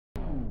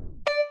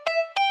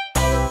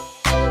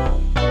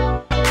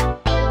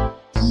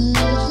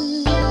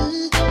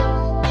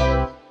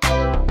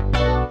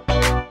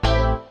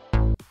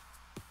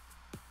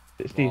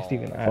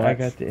Steven, I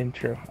got the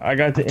intro. I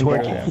got the intro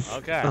Twerking. down.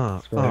 Okay.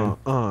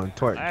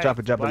 Twerk. Hey, Drop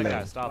it black guy,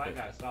 low. stop it.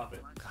 God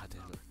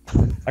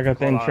damn it. I got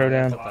the Hold on, intro I gotta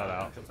down. cut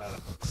that out.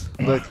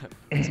 Look,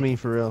 it's me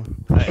for real.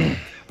 Hey,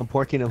 I'm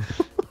porking him.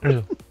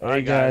 Hey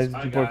Alright, guys,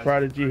 guys. it's your boy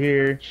Prodigy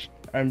here.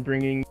 I'm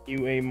bringing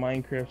you a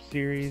Minecraft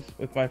series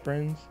with my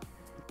friends.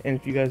 And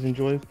if you guys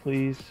enjoy,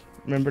 please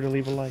remember to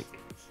leave a like.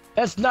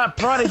 That's not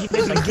Prodigy,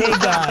 it's a gay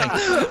guy.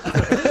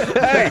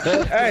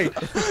 Hey,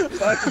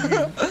 fuck you.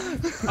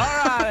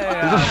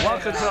 Alright,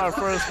 welcome to our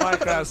first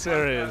Minecraft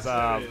series.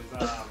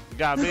 You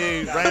got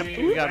me, you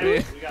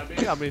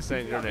got me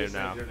saying your name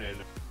now.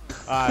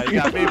 You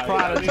got me,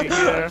 Prodigy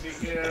here.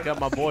 You got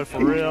my boy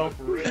For Real.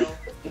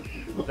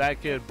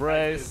 That kid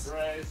Brace,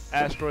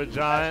 Asteroid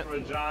Giant.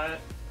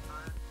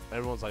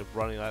 Everyone's like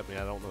running at me.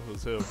 I don't know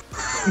who's who.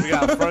 We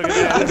got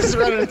Ferguson. Just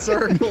running in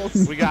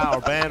circles. We got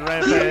our band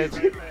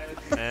Rampage,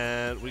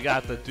 and we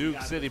got the Duke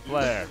City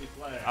player.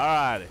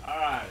 Alrighty.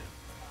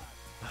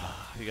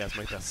 You guys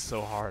make that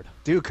so hard.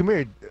 Dude, come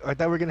here. I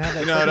thought we were gonna have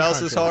that. You know what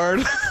else is hard?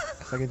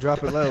 I can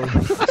drop it low.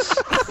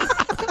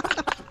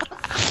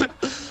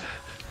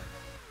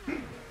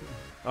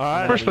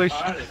 Alright. First place.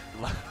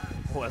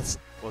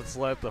 Let's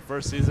let the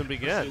first season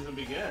begin.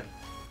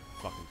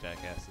 Fucking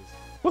jackasses.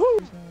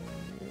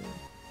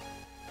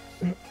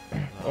 I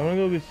wanna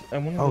go get.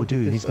 Oh,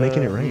 dude, he's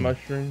making it rain.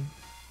 Mushroom.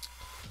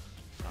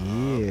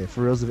 Yeah,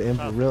 for real's the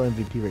real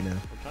MVP right now. I'm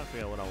trying to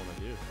figure out what I want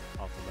to do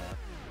off the bat.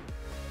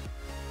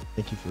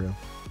 Thank you, for real.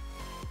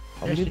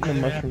 I'm getting the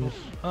mushrooms.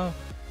 Oh,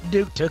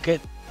 Duke took it.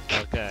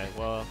 Okay,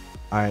 well,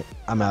 All right,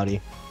 I'm outie.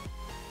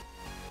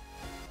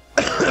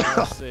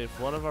 let's see.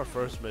 One of our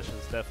first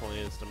missions definitely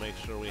is to make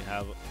sure we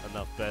have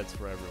enough beds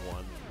for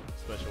everyone,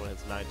 especially when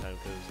it's nighttime,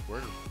 because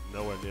we're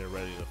nowhere near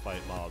ready to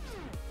fight mobs.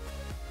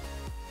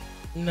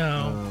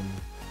 No.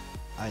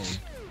 I am.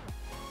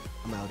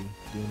 I'm outie.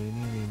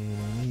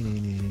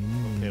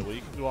 Okay, well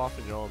you can go off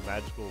in your own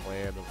magical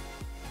land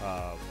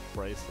of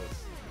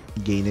bracelets.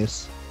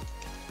 Gayness.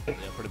 Yeah,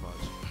 pretty much.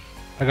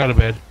 I got a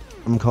bed.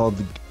 I'm called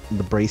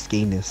the Brace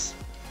Gayness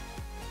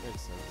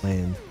Makes sense.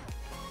 land.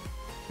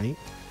 Right?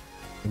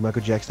 Like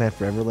Michael Jackson had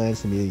Foreverland,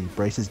 it's gonna be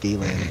Bryce's Gay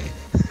Land.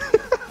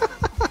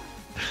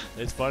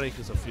 It's funny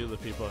because a few of the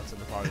people that's in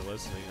the party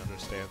listening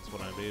understands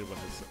what I mean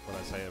when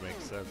I say it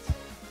makes sense.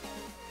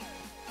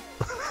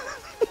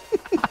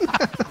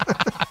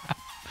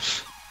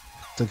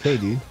 It's okay,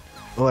 dude.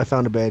 Oh, I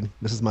found a bed.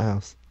 This is my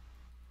house.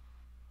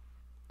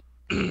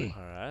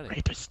 Alrighty.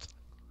 Rapist.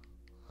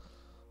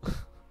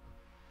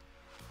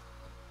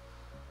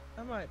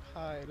 I might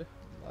hide.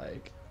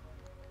 Like.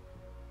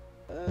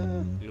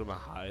 You gonna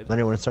hide?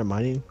 Leonard, want to start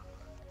mining?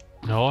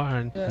 No,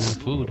 I need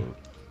food.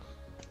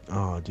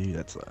 Oh, dude,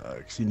 that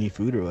sucks. You need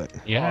food or what?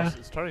 Yeah. Oh,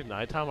 it's turning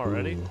nighttime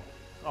already? Ooh.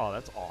 Oh,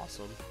 that's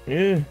awesome.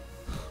 Yeah.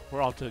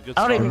 We're off to a good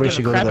I don't start. even Everybody give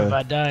should a go to crap the- if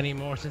I die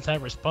anymore since I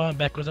respawn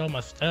back with all my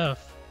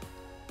stuff.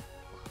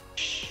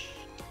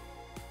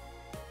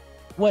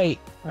 Wait,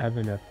 I have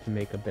enough to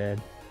make a bed.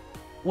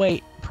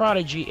 wait,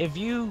 Prodigy, if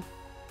you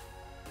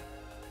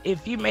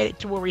made it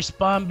to where we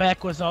spawn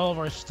back with all of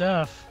our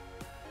stuff,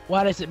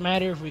 why does it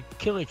matter if we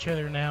kill each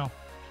other now?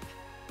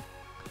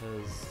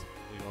 Because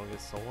you're gonna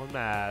get someone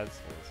mad.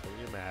 So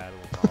you're mad.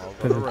 We'll all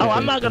go to Oh, I'm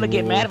raid. not gonna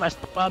get mad if I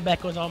spawn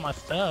back with all my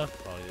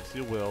stuff. Oh, yes,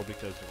 you will,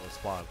 because you're gonna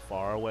spawn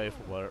far away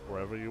from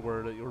wherever you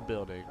were that you were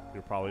building.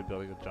 You're probably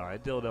building a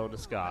giant dildo in the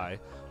sky.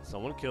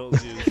 Someone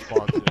kills you,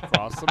 spawns you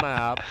across the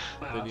map.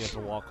 Then you have to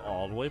walk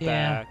all the way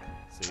Yeah. back.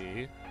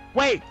 See?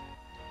 Wait!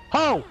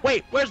 Oh,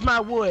 wait, where's my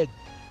wood?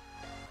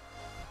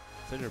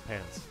 It's in your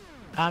pants.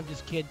 I'm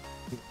just kidding.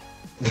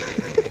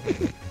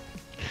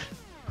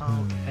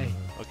 Okay.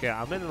 Okay,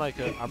 I'm in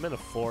a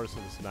forest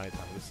and it's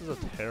nighttime. This is a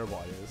terrible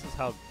idea. This is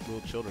how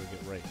little children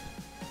get raped.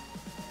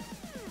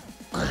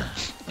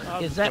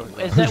 I'm Is just that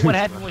gonna- is that what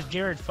happened with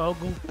Jared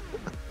Fogle?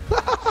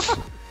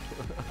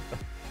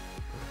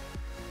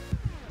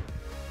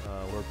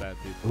 We're bad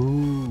people.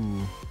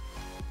 Ooh.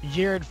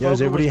 Jared Yeah, does Fogle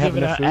was everybody have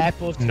giving enough out food?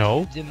 apples to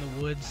No. kids in the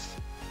woods.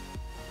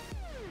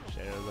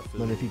 Share the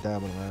food. Leonard, if you die,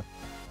 I'm gonna laugh.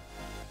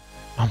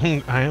 I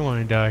don't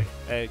want to die.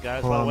 Hey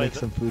guys, Hold by on, the I'll way, make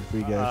some food for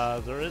you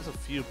guys. there is a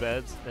few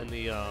beds in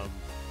the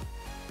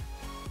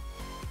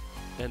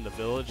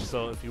village.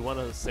 So if you want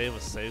to save a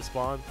save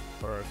spawn,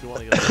 or if you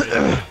want to get a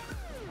save,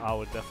 I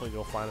would definitely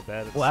go find a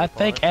bed. And Well, I sleep on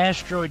think it.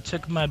 Asteroid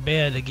took my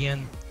bed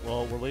again.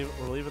 Well, we're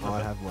leaving the Oh,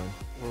 I have one.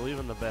 we're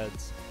leaving the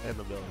beds in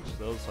the village.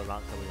 Those are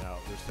not coming out.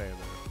 They're staying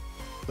there.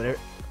 But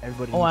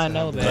everybody. Oh, needs I to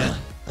know have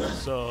that.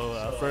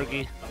 So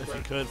Fergie, if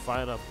you could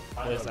find a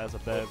place that has a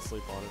bed,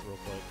 sleep on it real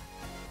quick.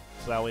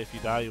 So that way, if you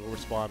die, you'll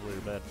respawn where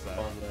your bed is at.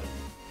 So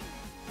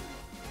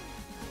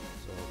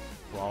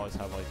we'll always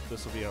have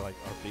this will be our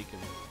beacon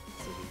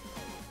city.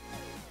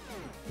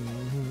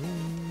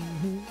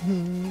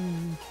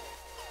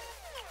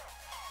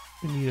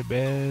 I need a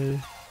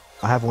bed.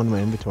 I have one in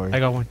my inventory. I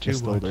got one I too.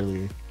 stole it But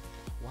earlier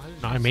Why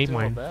did No, you I made steal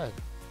a mine. bed?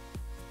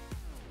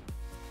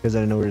 because I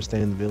didn't know where to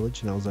stay in the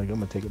village, and I was like, I'm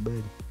gonna take a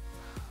bed.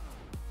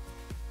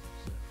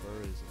 For a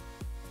reason.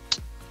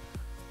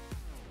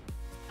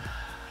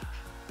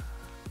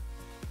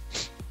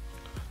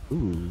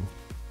 Ooh.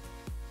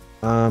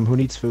 Who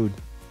needs food?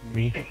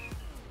 Me?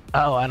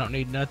 Oh, I don't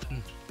need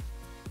nothing.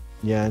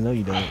 Yeah, I know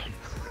you don't.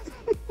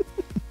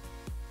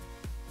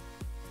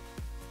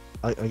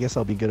 I guess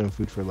I'll be good on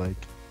food for like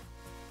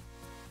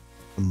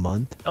a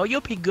month. Oh,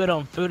 you'll be good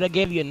on food. I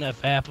gave you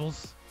enough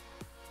apples.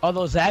 All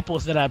those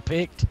apples that I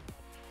picked.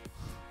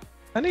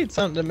 I need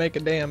something to make a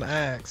damn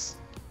axe.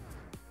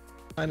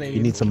 I need.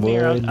 You need some Come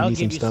here, wood, I'll you need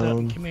some give you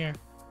something. stone. Come here.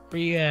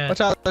 Where you at?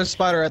 Watch out, there's a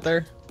spider right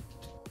there.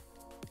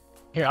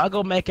 Here, I'll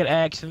go make an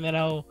axe and then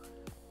I'll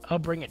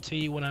bring it to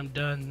you when I'm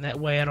done. That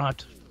way I don't have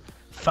to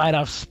fight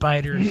off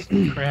spiders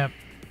and crap.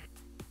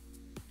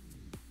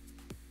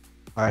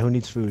 Alright, who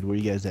needs food? Where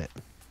you guys at?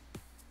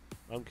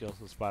 I'm killing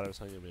some spiders.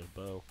 I'm gonna be a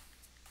bow.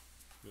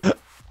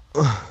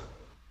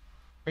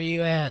 Where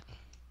you at?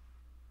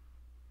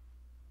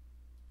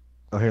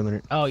 Oh, here,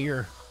 Leonard. Oh,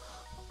 you're.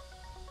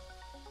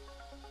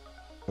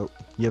 Oh,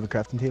 you have a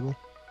crafting table?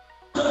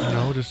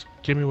 No, just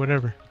give me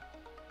whatever.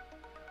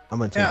 I'm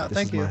gonna take Yeah, it. This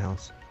thank is you. my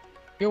house.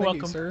 You're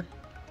Thank welcome. you, sir.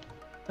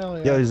 Hell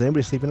yeah. Yo, is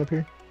anybody sleeping up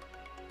here?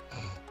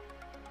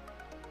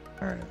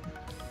 Alright.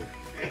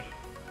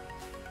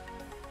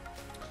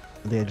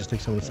 I think I just took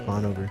somebody's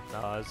spawn over.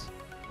 No,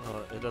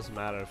 it doesn't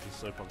matter if you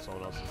sleep on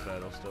someone else's bed.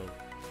 It'll still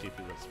keep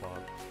you that spawn.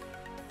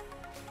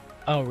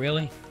 Oh,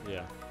 really?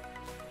 Yeah.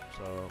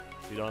 So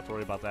you don't have to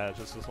worry about that.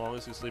 Just as long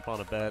as you sleep on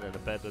a bed and the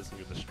bed doesn't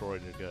get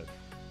destroyed, you're good.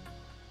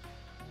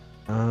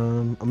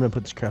 I'm gonna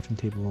put this crafting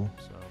table.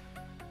 So,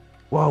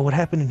 Whoa, what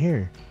happened in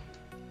here?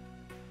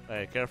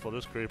 hey, careful!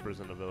 There's creepers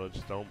in the village.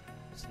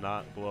 Let's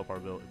not blow up our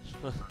village.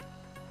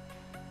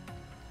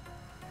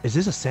 Is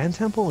this a sand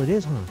temple? It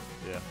is, huh?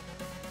 Yeah.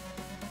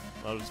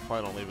 I just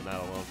plan on leaving that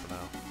alone for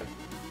now.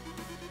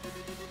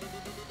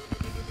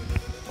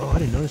 Oh, I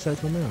didn't notice that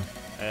till now.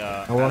 Hey,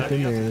 I walked Adam, in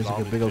you got there and some there's like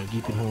a zombie big old kids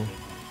gaping following hole.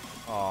 me.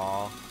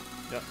 Aw.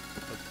 Yep.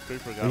 The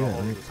creeper got Yeah, a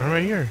hold right. of I'm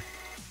right here.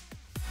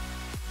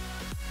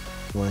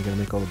 Well, I gotta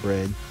make all the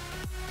bread.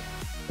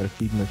 Gotta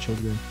feed my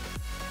children.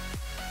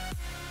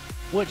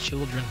 What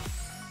children?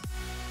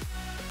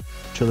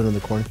 Children in the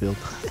cornfield.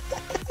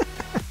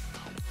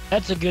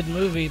 That's a good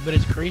movie, but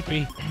it's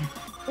creepy.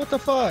 What the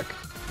fuck?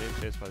 Being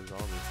chased by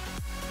zombies.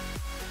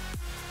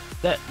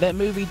 That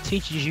movie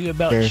teaches you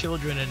about Here.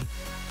 children and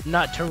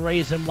not to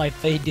raise them like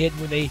they did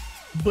when they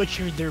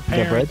butchered their got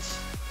bread? parents.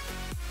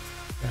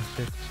 That's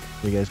it.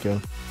 Where you guys go?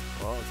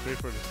 Well, a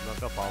creeper just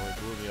snuck up on me,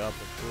 blew me up,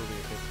 and threw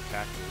me against the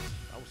cactus.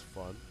 That was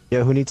fun.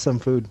 Yeah, who needs some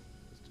food?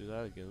 Let's do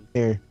that again.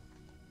 Here.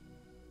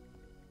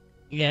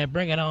 Yeah,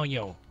 bring it on,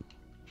 yo. Yo,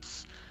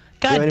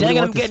 God anybody dang it,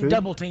 I'm want this getting food?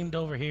 double teamed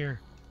over here.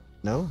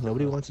 No?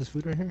 Nobody wants this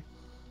food right here?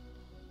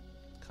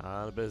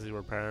 Kinda busy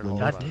repairing God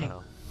holes right dang.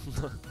 now.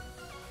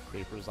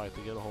 Creepers like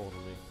to get a hold of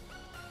me.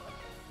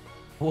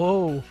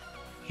 Whoa,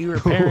 you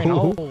repairing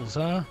holes,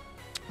 huh?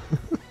 You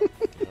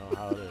know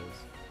how it is.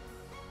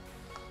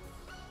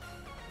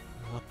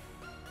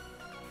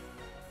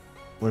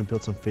 I want to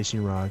build some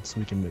fishing rods so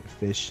we can make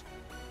fish.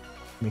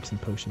 Make some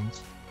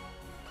potions.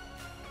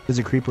 There's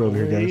a creeper over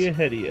here, Way guys.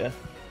 ahead of ya.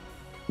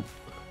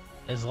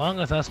 As long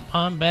as I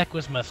spawn back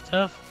with my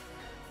stuff,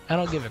 I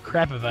don't give a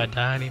crap if I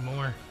die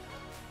anymore.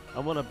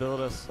 I'm gonna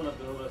build us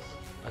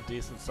a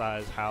decent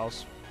sized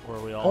house where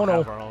we all Oh no!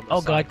 have our own.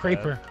 Oh god, assigned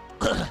creeper!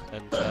 bed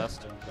and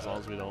chest, as long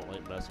as we don't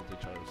like mess with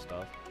each other's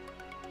stuff.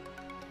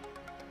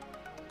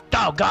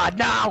 Oh god,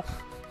 no!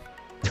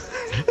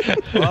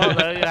 Well,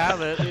 there you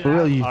have it. For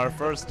real, you- Our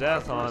first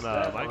death on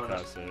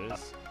Minecraft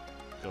series.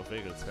 Go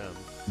figure, it's him.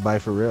 Bye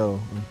for real.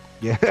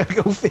 Yeah,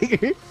 go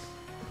figure.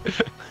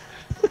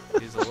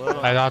 He's a little.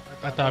 I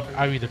thought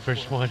I'd be the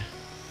first one.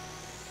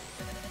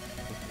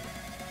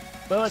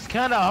 Well, it's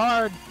kind of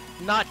hard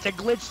not to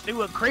glitch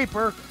through a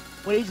creeper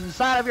when he's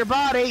inside of your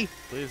body.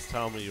 Please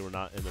tell me you were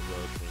not in the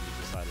village when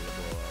you decided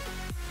to blow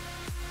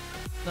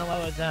up. No,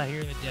 I was out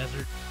here in the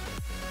desert.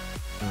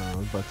 Oh, I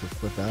was about to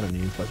flip out on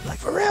you. Like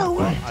for real?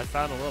 What? I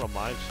found a little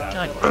mine shaft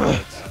God. in the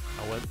woods.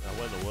 I went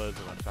in the woods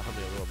and I found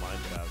me a little mine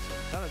shaft, so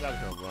I'm kind of down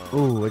here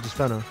alone. Ooh, I just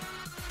found a.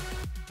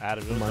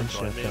 Adam, you want mine to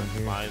join shaft me down and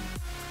here. find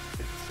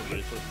some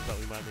resources that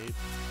we might need?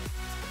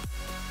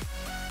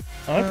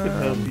 I could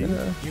help you.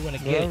 You want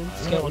to But get I'm-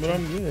 skeleton? but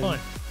I'm good. Fun.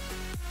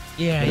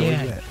 Yeah, Where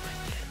yeah. you at?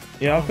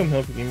 Yeah, I'll come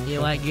help you. You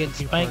like getting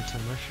Looking spanked? for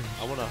some mushrooms.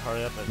 I want to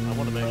hurry up and I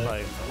want to make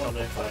like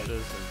torches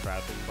and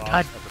crafting box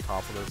God. at the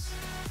top of this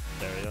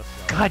area.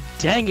 So God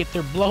dang it,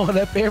 they're blowing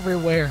up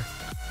everywhere.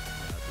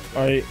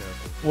 Alright.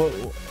 What?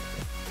 What?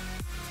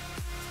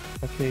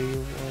 Okay, you're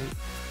right.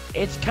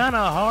 It's kind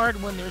of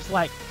hard when there's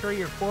like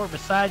 3 or 4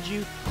 beside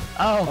you.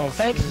 Oh, Oh,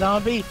 thanks, shit.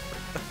 zombie.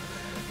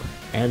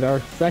 And our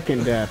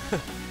second death.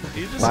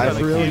 You just Bye gotta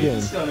for real keep,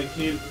 again.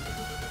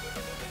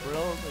 real,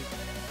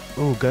 like,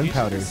 Ooh, you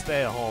gunpowder. should just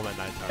stay at home at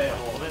nighttime.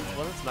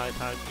 When it's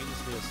nighttime, you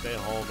just need to stay at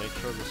home, make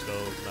sure the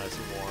stove's nice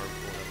and warm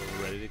whenever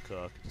we're ready to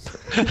cook.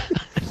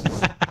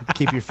 Just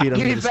Keep your feet Give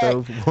under me the back.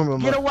 stove. Warm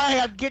them Get up. away,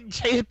 I'm getting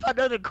chased by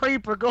another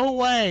creeper. Go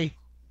away.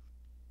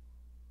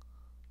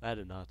 that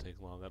did not take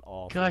long at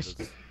all. Gosh. For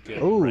this to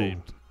get Ooh.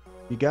 raped.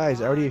 You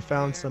guys, I already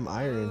found some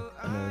iron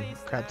and a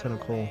crap ton of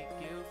coal.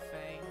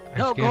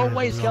 No, I go scared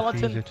away, I don't know how to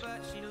skeleton. use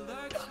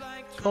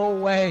it. Go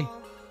away.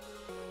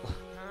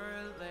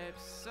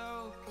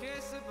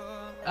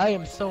 I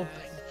am so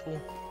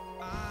thankful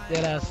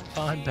that I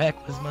spawned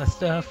back with my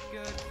stuff.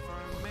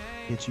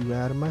 Get you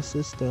out of my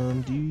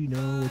system. Do you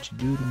know what you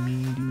do to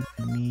me? Do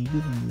to me?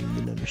 Do to me? You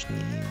don't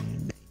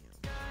understand.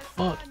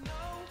 Fuck.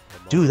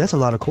 Dude, that's a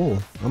lot of coal.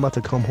 I'm about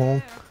to come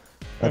home.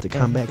 About to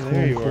come back There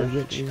home, you coal are,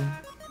 rich. Steven.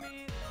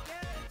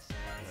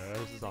 Yeah,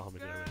 this is not how we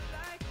do it.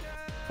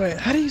 Wait,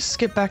 how do you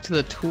skip back to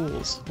the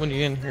tools when you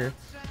get in here?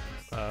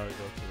 Go to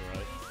the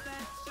right.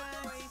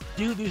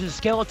 Dude, there's a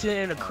skeleton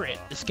and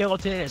a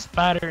skeleton and a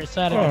spider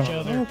inside of each Oh,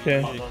 other. okay.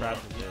 You need a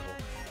crafting table.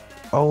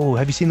 Oh,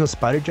 have you seen those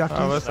spider jockeys?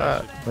 Oh, what's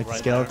that? Like the Right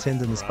skeletons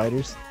there. and the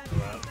spiders?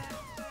 Right.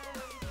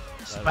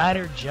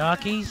 Spider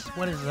jockeys?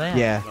 What is that?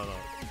 Yeah, No, no.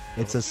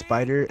 it's a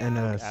spider and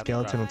a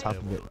skeleton on top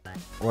of it.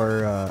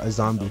 Or a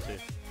zombie.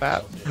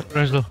 That.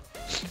 Renzo.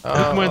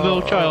 Oh, my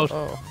little child.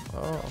 Oh.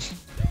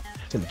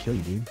 It's gonna kill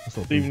you, dude. This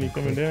little Steven, thing's you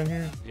coming quick. down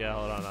here? Yeah,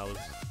 hold on. I was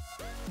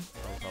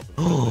helping.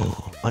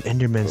 Oh, an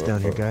Enderman's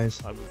down here,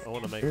 guys. I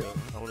want to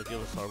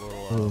give us our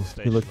little. Oh, he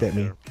station looked at up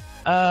me. here.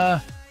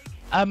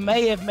 I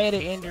may have made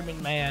an Enderman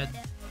mad.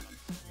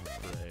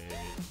 Great.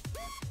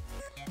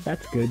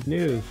 That's good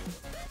news.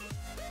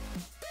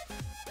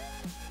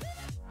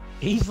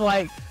 He's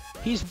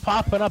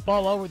popping up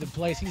all over the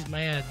place. He's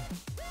mad.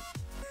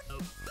 Well,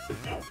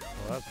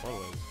 that's one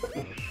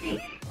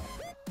way.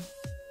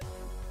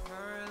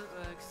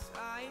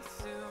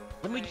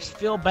 Let me just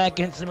fill back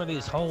in some of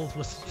these holes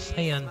with some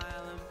sand.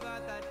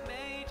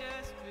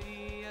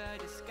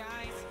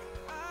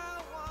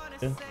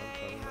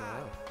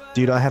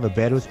 Dude, I have a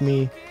bed with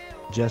me,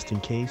 just in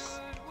case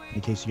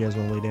you guys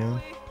want to lay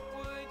down.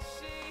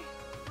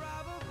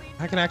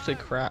 I can actually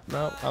crap.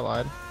 No, I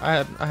lied.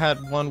 I had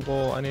one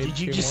wool. I need. Did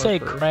you two just more say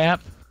for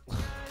crap?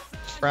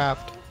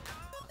 Craft.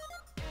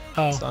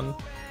 Oh, Son.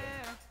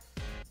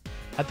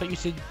 I thought you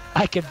said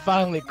I can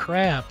finally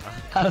crap.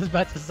 I was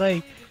about to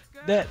say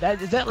that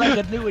is that like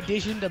a new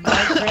addition to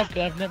Minecraft?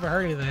 I've never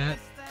heard of that.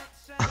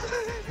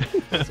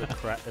 It's the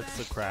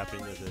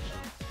crapping edition.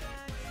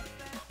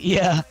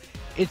 Yeah,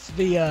 it's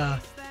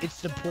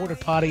the porta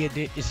potty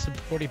it's the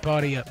porta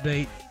potty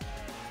update.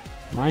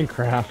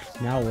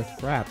 Minecraft now with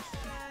scraps.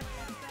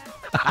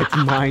 It's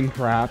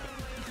Minecraft.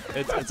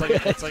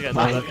 It's like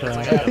another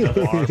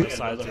bar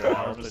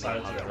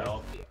besides your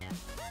health.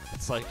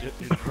 It's like your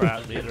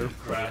crap meter,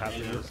 but you have to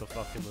use the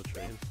fucking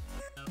latrine.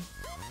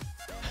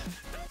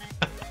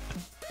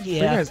 Where you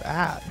Yeah. guys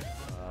at?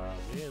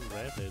 Me and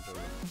Rampage are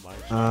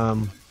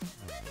my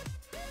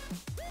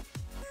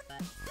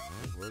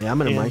Yeah,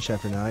 I'm in a Yeah. mine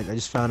shaft right now. I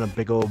just found a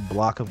big old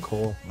block of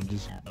coal. I'm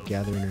just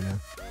gathering her now.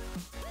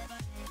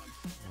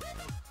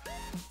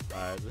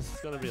 Alright, this is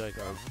gonna be like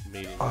our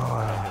meeting Oh.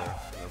 right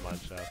here in our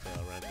mineshaft,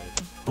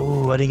 Rampage.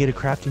 Oh, I didn't get a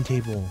crafting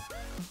table.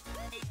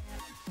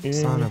 Yeah,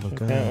 Son of a okay.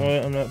 gun. Wait,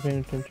 I'm not paying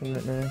attention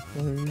right now.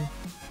 Where are you?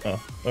 Oh,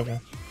 okay.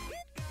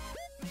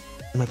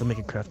 I'm about to make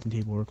a crafting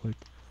table real quick.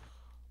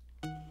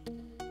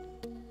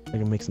 I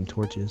can make some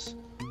torches.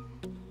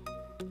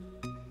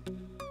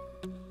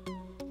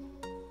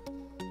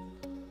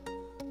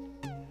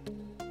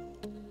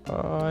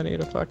 Oh, I need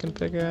a fucking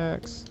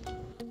pickaxe.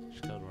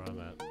 Just come where I'm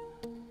at.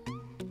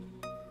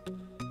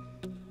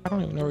 I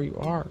don't even know where you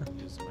are.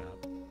 Use the map.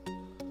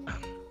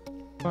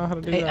 I don't know how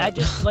to do Hey, that. I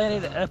just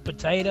planted a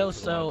potato,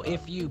 so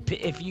if you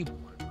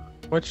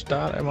Which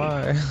dot am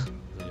I?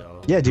 The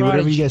yellow. Yeah, dude, whatever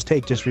you Prodigy. guys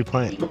take, just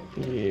replant.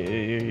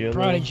 Yeah.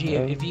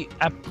 Prodigy,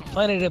 I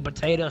planted a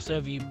potato, so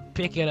if you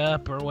pick it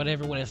up or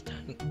whatever when it's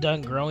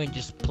done growing,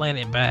 just plant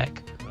it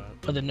back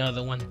with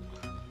another one.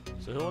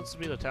 So who wants to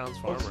be the town's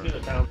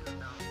farmer?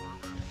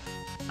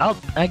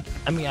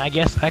 I mean, I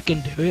guess I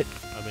can do it.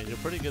 I mean, you're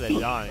pretty good at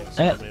dying,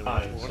 so I mean, we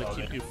want to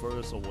keep you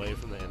furthest away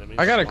from the enemies.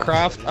 I got a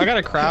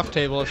craft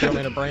table if you want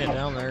me to bring it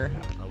down there.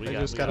 We I got,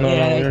 just we gotta- got- No,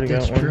 Yeah, we already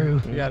that's got one.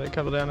 true. You got it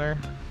covered down there?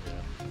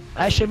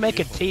 I should make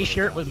a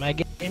T-shirt with my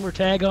gamer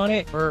tag on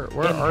it Where and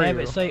are have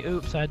you? it say,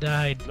 "Oops, I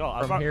died."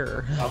 No, From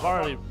here. I've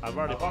already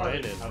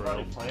planned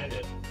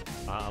it.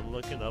 I'm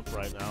looking up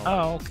right now.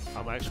 Oh, okay.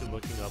 I'm actually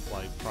looking up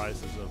like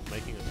prices of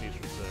making a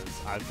t-shirt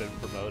since I've been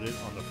promoted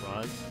on the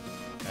front,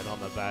 and on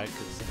the back it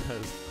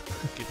says,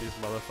 "Get these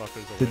motherfuckers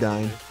away To from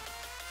dying. me."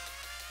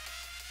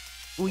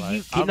 Well, Like,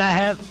 you can I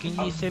have? Can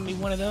you send me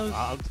one of those?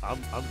 I'm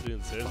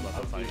being serious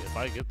about this. Like, if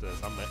I get this,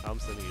 I'm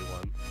sending you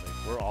one.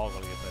 Like, we're all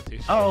gonna get that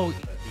t-shirt. Oh,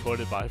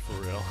 Quoted by for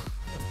real.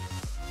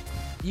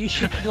 you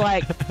should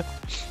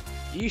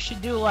you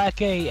should do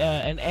like a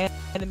an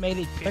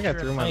animated I picture think I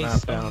threw of my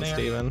face map on down, there.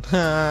 Steven.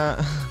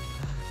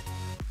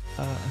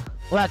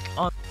 Like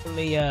on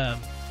the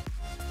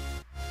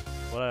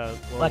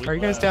Like, are you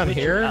guys down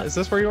here? Is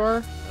this where you are?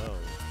 No.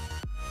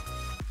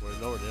 We're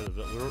nowhere near the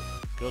village.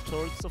 Go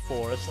towards the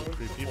forest, the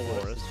creepy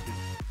forest.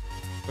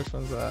 Which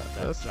one's that?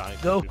 That This?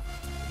 giant Go. creepy-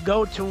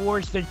 go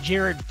towards the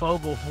Jared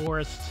Fogle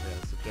Forest. Yeah,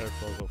 it's the Jared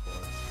Fogle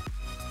forest.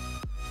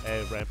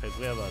 Hey, Rampage,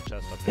 we have a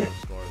chest up here of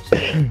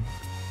scores.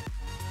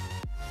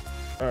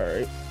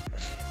 Alright.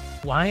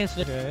 Why is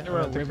there Okay, a we're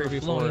at the river creepy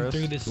flowing forest.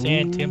 through the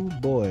sand Ooh, temple?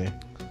 boy.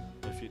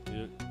 If you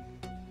do,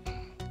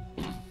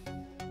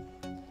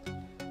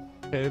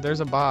 Okay, there's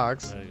a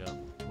box. there you go.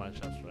 My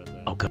chest right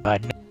there. Oh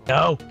God,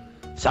 no!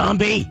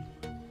 Zombie!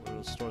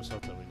 We'll store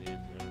something we need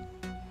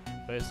here.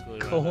 Basically,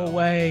 right Go now.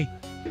 away.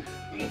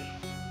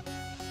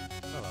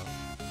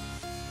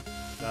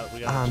 Hello. We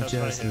got a I'm chest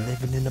just right here.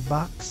 living in a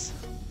box.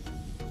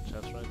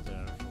 Chest right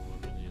there for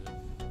what we needed.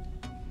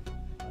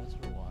 That's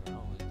for water. I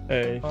don't like that.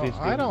 Hey, Oh, stay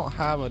I still. don't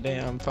have a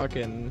damn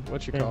fucking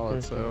what you call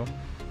it, so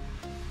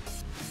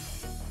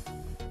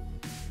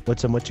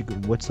What's what you got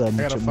a what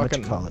you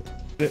fucking- call it?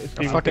 a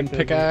fucking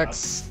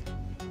pickaxe.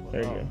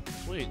 There you Oh, go.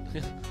 Sweet.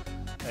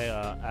 Hey,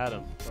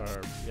 Adam,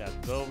 or yeah,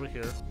 go over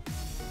here. Right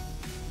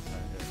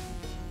here.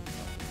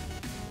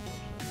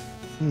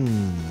 Hmm.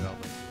 Here, I'll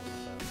make it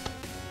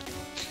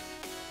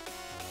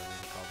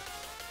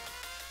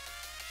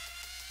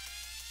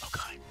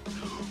Okay.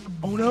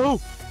 Oh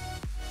no!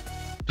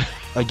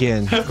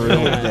 Again, for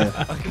real with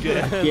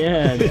that.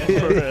 Yeah,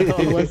 For real.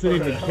 he wasn't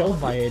even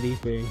killed by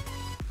anything.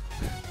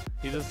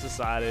 He just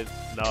decided,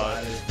 no,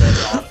 it's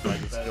better off if I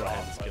just go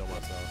ahead and kill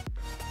myself.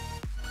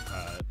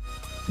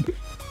 Alright.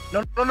 No,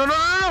 no, no, no, no,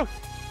 no!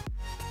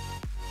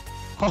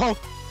 Oh,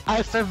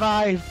 I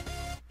survived.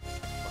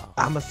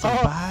 I'm a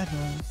survivor.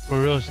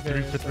 For real, it's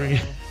 3 for 3.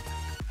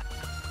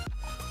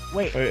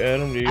 Wait, Wait,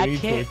 Adam, do you I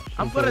need can't. torch-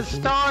 I'm some gonna torches?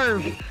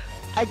 starve.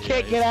 I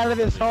can't get out of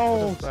this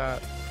hole.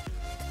 That.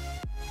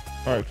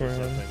 Alright, Those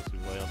Corey. are things we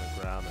lay on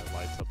the ground that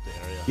lights up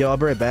the area. Yo, I'll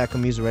be right back.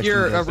 I'm using the restroom.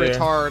 You're a guys. There.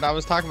 retard. I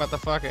was talking about the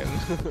fucking.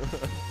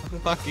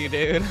 Fuck you,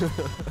 dude.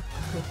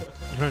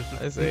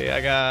 I see.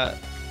 I got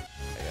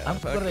I'm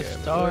gonna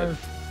fucking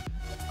starve.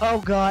 Oh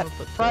God, I'll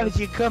put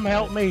Prodigy, come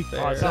help me.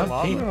 there. Oh, it's not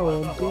Something.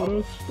 lava. I'm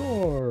gonna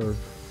starve.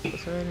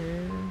 this right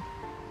here.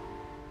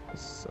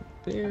 This up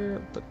there.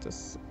 Put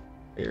this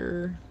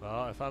here.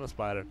 Oh, I found a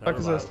spider. Fuck Never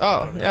is mind. this?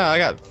 Oh, yeah, I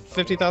got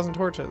 50,000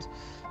 torches.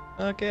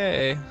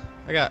 Okay.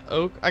 I got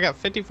oak. I got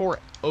 54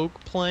 oak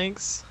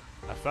planks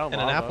I found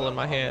and an lava. apple in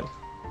my hand.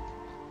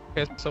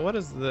 Okay, so what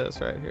is this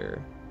right here?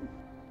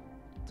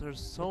 There's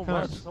so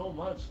Kinda-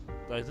 much.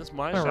 Like this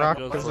mine What shaft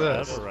rock goes is forever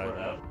this? right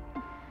now.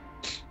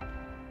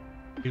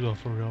 You go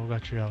for real,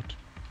 got you out.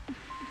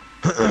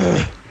 I'm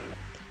gonna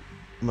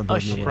Oh build me a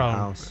shit. little Problem.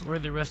 house.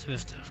 Where'd the rest of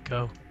this stuff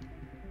go?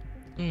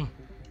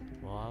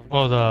 Well,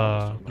 Oh,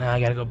 Now I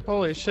gotta go.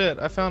 Holy shit,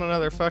 I found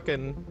another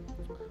fucking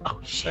Oh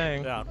shit.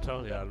 thing. Yeah, I'm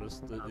telling you,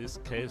 these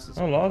caves is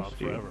I going on lost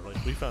you. forever.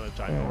 Like we found a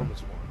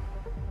ginormous one.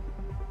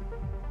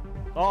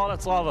 Oh,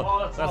 that's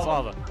lava. That's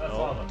lava.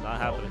 No, not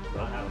happening.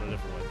 No, going a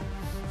different way.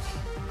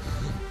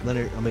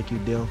 Leonard, I'll make you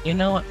a deal. You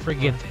know what?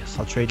 Forget this.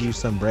 I'll trade you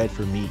some bread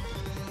for meat.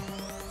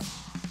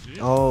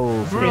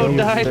 Oh, for Bro the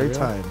died. third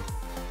time.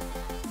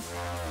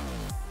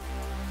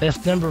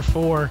 That's number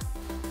 4.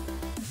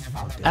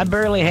 I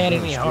barely had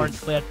any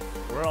hearts left.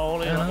 We're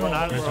only I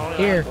know. we're only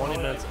Here. 20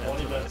 minutes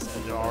into this,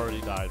 and you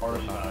already died 4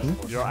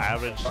 times. Your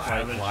average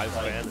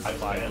lifespan is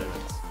 5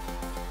 minutes.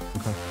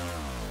 Okay.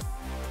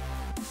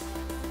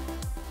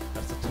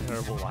 That's a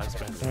terrible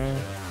lifespan.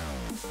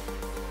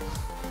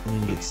 I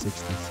need to get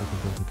 60 so I can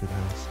build a good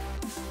house.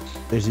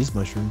 There's these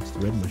mushrooms, the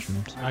red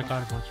mushrooms. I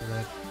got a bunch of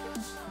red.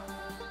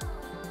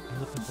 I'm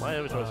looking for, My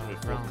inventory's gonna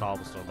be full of brown.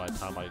 cobblestone by the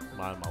time I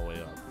mine my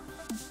way up.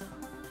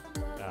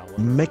 Yeah, what?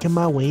 Making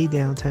my way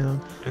downtown.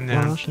 And then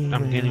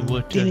I'm getting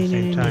wood too at the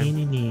same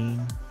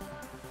time.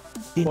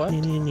 What?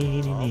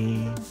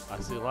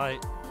 I see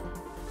light.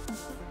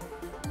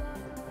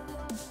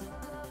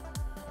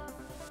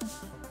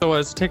 So what,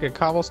 does it take a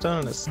cobblestone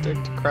and a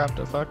stick to craft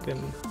a fucking...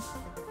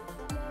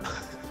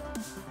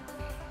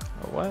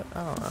 A what?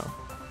 I don't know.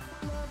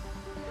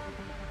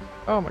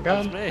 Oh my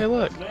god. That's me. Hey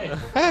look.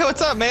 Hey,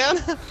 what's up, man?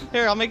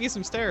 Here, I'll make you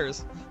some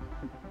stairs.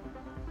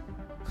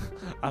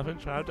 I've been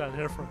trapped down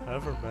here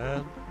forever,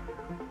 man.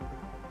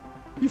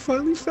 You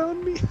finally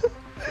found me.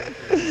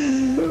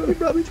 You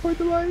brought me toward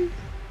the light.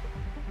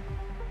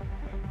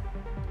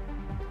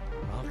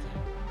 Okay.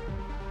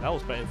 That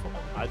was painful.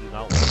 I do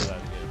not want to do that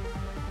again.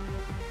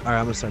 Alright,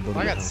 I'm gonna start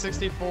building I a got house.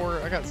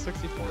 64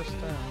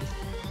 stones.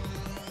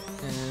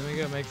 And we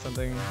gotta make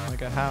something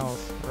like a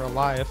house or a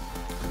life.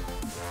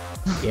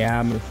 Yeah,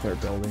 I'm gonna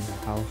start building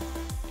a house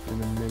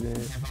in a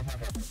minute.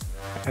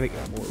 I gotta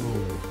get more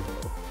wood.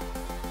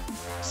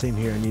 Same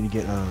here, I need to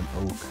get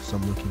oak, so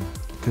I'm looking.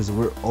 Because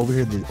we're over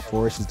here, the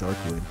forest is dark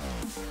wood.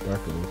 Dark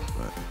oak,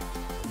 but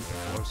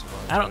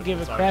I don't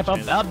give a crap.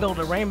 I'll build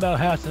a rainbow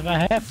house if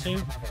I have to.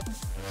 It's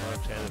our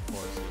enchanted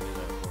forest, so you need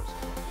that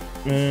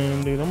forest.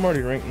 Man, dude, I'm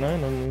already ranked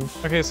 9 on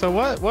this. Okay, so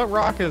what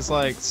rock is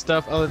like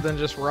stuff other than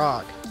just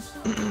rock?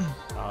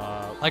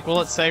 Like,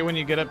 will it say when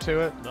you get up to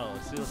it? No,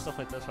 see the stuff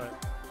like this, right?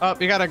 Oh,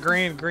 you got a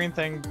green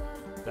thing.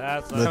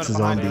 That's not That's a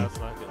coming zombie. behind you. That's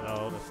not good.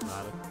 No, that's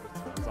not it.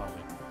 It's not a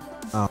zombie.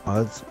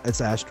 oh, it's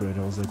an asteroid.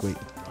 I was like, wait,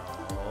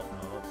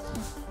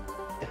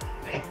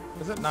 No.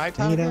 Is it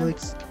nighttime? dang it, here?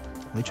 Alex.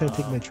 Why you trying to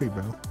take my tree,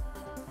 bro?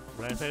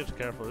 Rampage,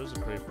 careful. There's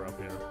a creeper up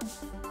here.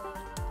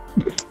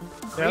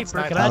 Yeah, it's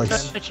Creeper, can nighttime. I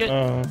Alex. touch it?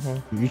 Uh-huh.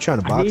 You trying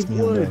to I box need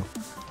me wood. on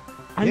that?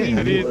 I Yeah,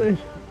 need dude. wood.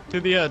 Do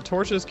the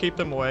torches keep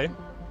them away?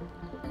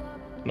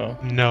 No.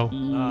 No.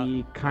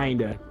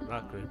 Kinda.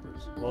 Not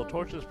creepers. Well,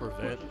 torches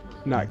prevent.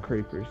 Not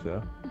creepers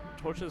though.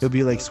 Torches. It'll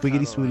be like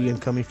Swiggity Swooty, I'm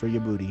coming for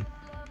your booty.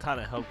 Kind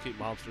of help keep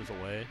monsters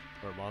away,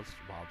 or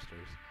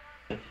mobsters.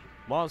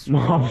 Monsters.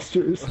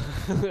 Monsters. I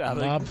think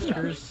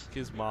Mobsters.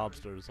 He's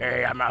mobsters.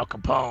 Hey, I'm Al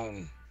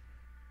Capone.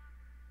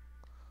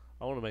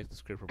 I want to make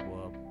this creeper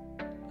blow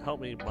up. Help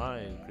me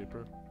mine,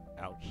 creeper.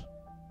 Ouch.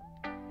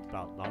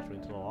 About knocked me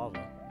into the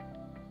lava.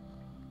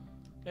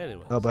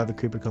 Anyway. Oh, but I have a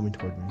creeper coming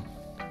toward me.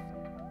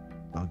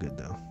 All good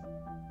though.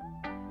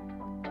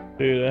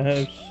 Dude, I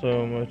have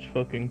so much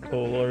fucking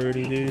coal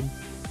already, dude.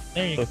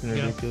 There you Fucking go.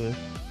 ridiculous.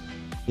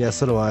 Yeah,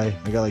 so do I.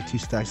 I got like 2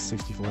 stacks of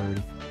 64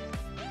 already.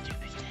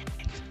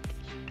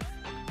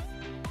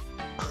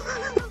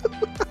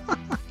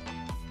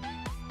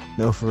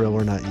 No, for real,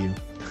 we're not you.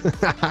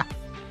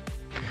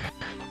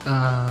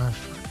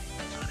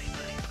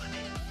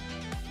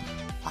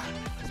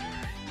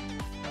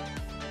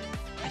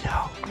 I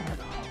know.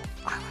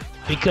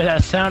 Because I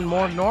sound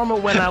more normal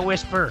when I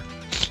whisper.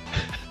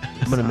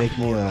 I'm gonna make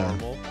me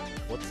Normal?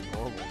 What's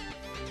normal?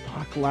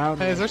 Talk loud.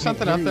 Hey, is there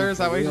something up there? Is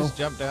that why you just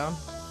jumped down?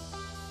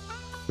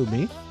 Who,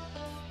 me?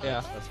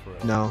 Yeah. That's for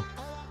real. No.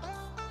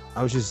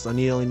 I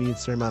only need a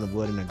certain amount of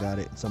wood and I got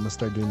it. So I'm gonna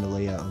start doing the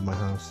layout of my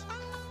house.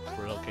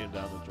 For real came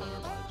down to join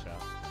our mine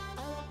shaft.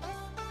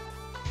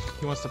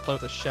 He wants to play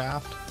with a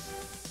shaft.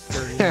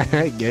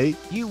 Gay?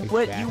 You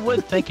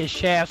would think of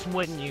shafts,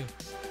 wouldn't you?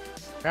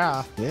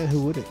 Yeah. Yeah,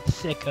 who wouldn't?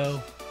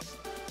 Sicko.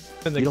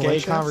 Been the You don't gay like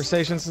shafts?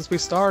 conversation since we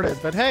started.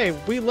 But hey,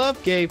 we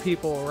love gay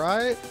people,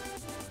 right?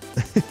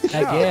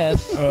 I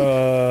guess.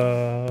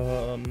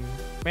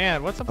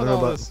 Man, what's up I with don't know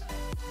all about this?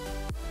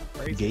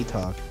 crazy Gay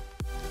talk.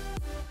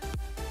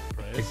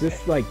 Is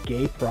this like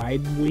Gay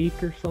Pride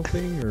Week or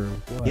something, or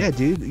what? Yeah,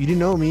 dude. You didn't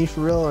know me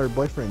for real or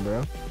boyfriend,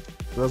 bro.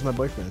 Will's my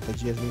boyfriend. I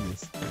thought you guys knew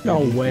this. No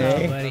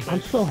way. buddy.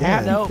 I'm so Yeah.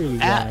 happy No, for you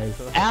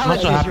guys.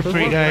 Alex so is happy your for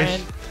you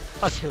guys.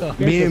 boyfriend.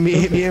 Me and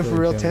Guys are me and perfect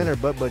for real each 10 other. are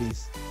butt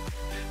buddies.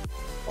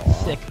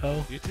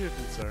 Sicko. You too,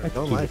 concerned. That's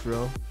Don't cute. lie, for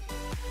real.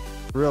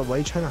 For real, why are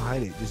you trying to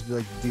hide it? Just be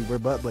like, dude, we're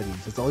butt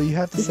buddies. That's all you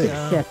have to Just say.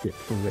 accept it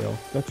for real.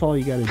 That's all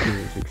you gotta do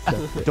is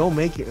accept it. Don't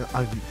make it.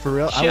 For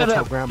real, I Shut will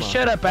tell up, grandma.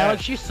 shut up,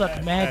 Alex. You suck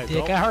hey, mad hey,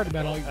 dick. don't- I heard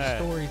about all your hey.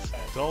 stories.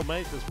 Don't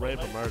make this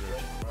rape or murder.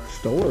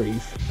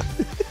 Stories.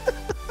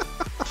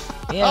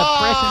 Yeah,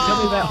 Preston told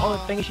me about all the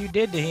things you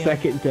did to him.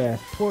 Second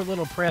death. Poor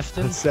little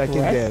Preston.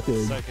 Second death.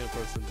 Preston. Second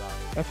person died.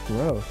 That's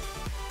gross.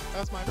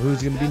 That's my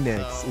Who's gonna be first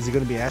next? death, Is it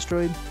gonna be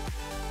Asteroid?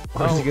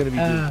 Or is it gonna be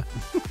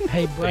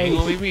Hey,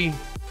 Brace. dude?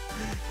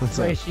 What's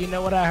up? Brace, you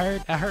know what I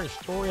heard? I heard a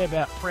story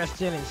about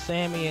Preston and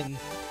Sammy and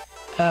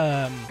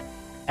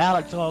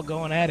Alex all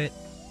going at it.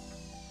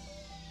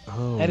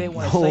 Oh, I didn't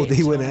want to no, say it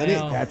they went till at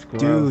now. it? That's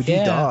gross. Dude, you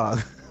Yeah.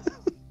 dog.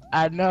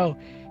 I know.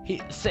 He,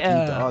 You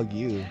dog,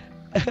 you.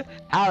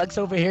 Alex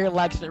over here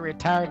likes the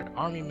retired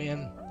army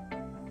men.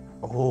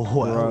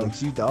 Oh,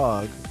 Alex, you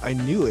dog. I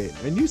knew it.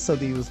 I knew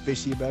something was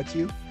fishy about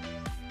you.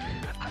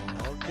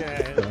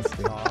 Okay,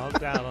 Disgusting. calm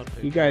down. on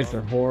You guys people.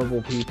 are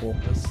horrible people.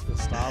 Let's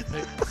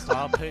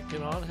stop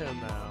picking on him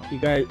now. You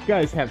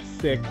guys have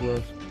sick,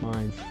 gross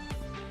minds.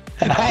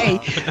 Hey, You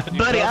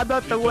buddy, just- I'm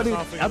not the you one just who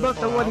not figured I'm not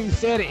this the one one out? who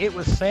said it. It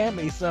was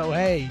Sammy. So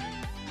hey,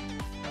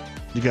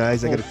 You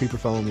guys, I got a Oh. creeper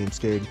following me. I'm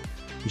scared.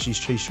 He's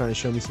trying to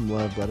show me some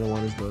love, but I don't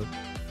want his love.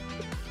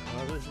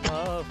 Love is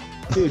love.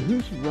 Dude,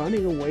 who's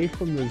running away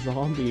from the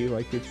zombie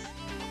like it's...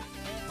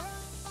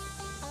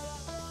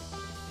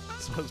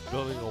 Someone's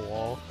building a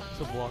wall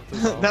to block the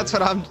zombie. That's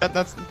what I'm.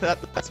 That's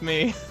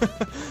me.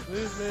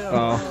 Leave me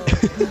Oh.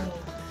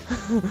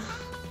 alone.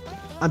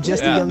 I'm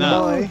just Yeah, a young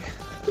no. boy.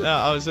 No,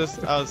 I was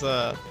just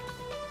building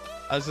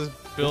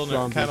it,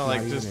 zombie's kind of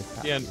like not even just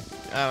attacking.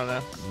 I don't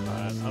know.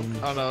 Alright,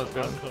 I don't know what's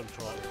I'm going.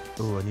 controlling.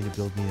 Oh, I need to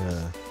build me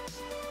a.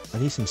 I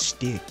need some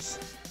sticks.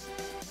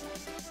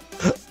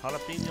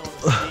 Jalapeno on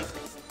the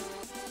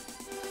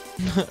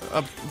steak. A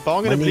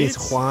bong My and a name is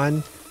beats.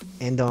 Juan,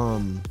 and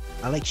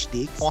I like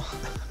sticks. Juan.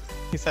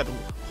 He said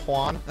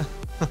Juan.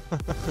 My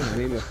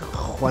name is...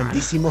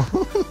 Juanísimo.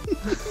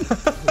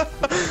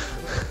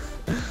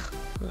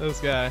 This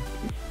guy.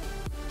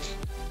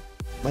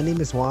 My name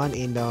is Juan,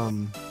 and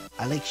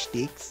I like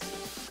sticks.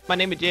 My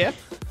name is Jeff.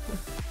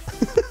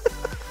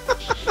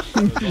 It's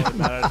only a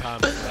matter of time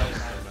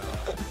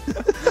before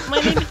that came out. my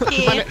name is My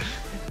Ted. na-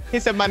 he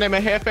said my name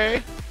is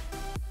Jefe.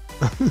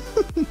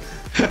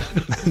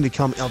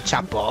 Become El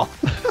Chapo.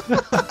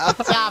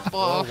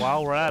 Well,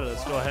 while we're at it,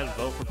 let's go ahead and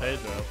vote for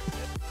Pedro.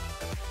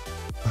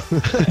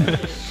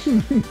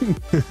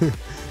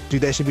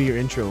 Dude, that should be your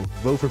intro.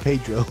 Vote for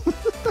Pedro.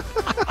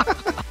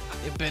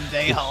 It's been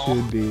day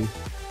home. Should be.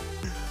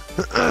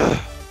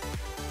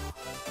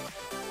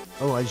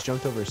 Oh, I just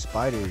jumped over a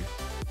spider.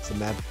 It's a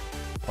mad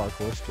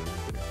parkour skill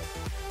right there.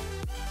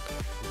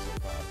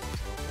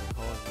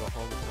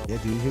 Yeah,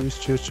 dude, he was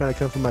trying to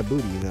come for my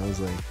booty, and I was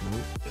like,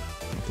 nope, I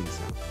don't think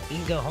so. You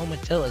can go home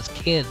and tell his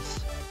kids.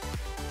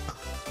 I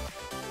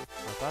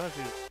thought if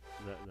you...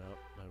 No, never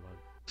mind.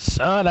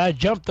 Son, I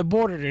jumped the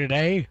border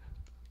today.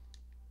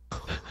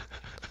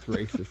 It's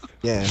racist.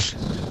 Yeah.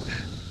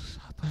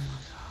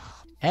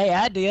 Hey,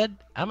 I did.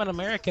 I'm an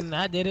American and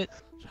I did it.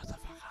 Shut the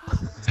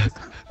fuck up.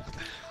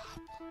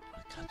 I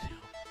cut you.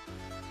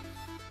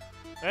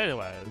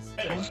 Anyways,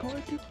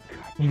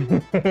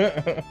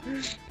 I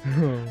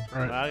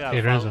Alright, gotta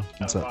hey Renzo.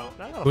 What's up?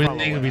 Who do you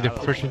think would be the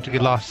first one to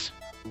get lost?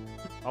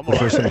 I'm The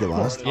first one to already get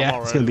lost? Yeah.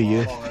 I'm It's gonna be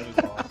you. already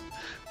lost.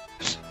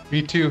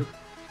 Me too.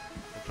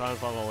 I'm trying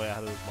to find my way out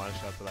of this mine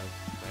shaft that I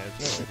managed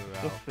to figure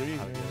out Good for you,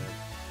 how to get man. in.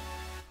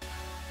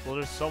 Well,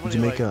 there's so many. Did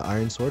you make like, an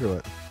iron sword or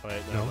what?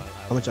 Wait, No. never mind.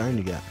 How much iron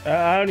you got?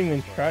 I don't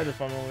even try to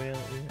find my way out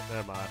yet.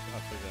 Never mind. I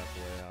figured out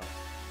the way out.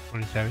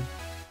 27.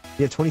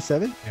 You have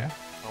 27? I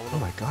wanna, Oh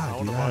my I god,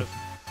 wanna dude, I mark.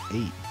 have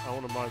 8. I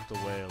wanna mark the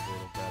way a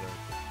little better.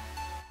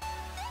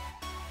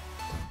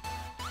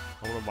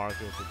 I wanna mark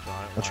it with a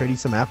giant. I'll trade you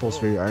some apples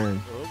for your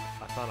iron. Oop,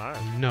 I found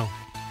iron. No.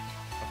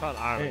 I found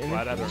iron And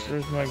right at this her.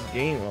 is my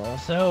game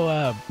lost.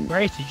 So,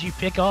 Bryce, did you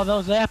pick all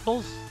those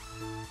apples?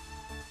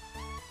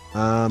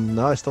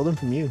 No, I stole them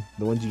from you.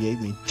 The ones you gave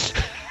me.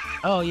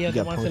 Oh yeah, You the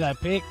got ones that I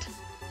picked.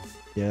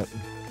 Yep.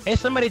 Hey,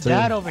 somebody So-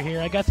 died over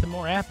here. I got some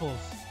more apples.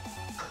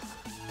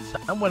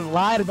 Someone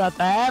lied about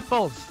the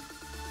apples.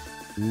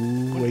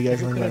 Ooh, what you guys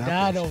Who learn could have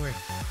about died apples? over?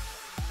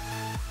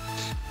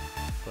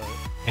 But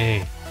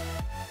Hey.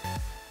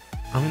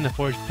 I'm in the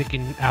forest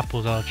picking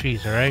apples out of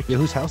trees, alright? Yeah,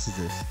 whose house is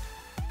this?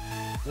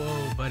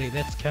 Whoa, buddy,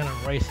 that's kind of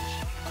racist.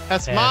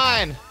 That's Yeah.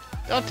 mine.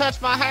 Don't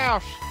touch my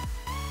house.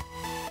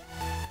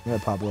 Yeah,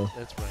 Pablo.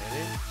 it's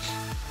raining.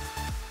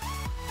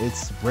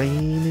 It's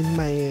raining,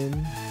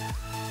 man.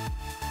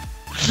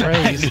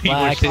 Praise knew you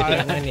were like saying it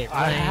that. when it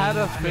I had a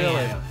rains,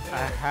 feeling. man. I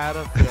had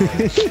a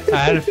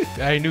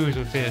feeling. I knew he was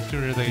gonna say that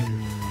sooner or later.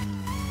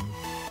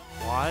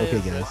 Why Okay,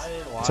 is guys. this-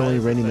 why It's only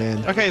is Rainy this-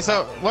 Man. Okay,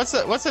 so what's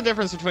the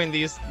difference between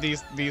these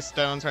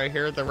stones right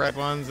here, the red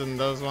ones and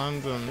those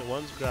ones, and Okay,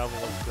 one's gravel,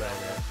 one's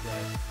granite.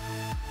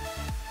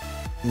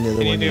 And the other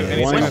Can you one, do yeah.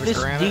 anything What's with this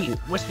granite?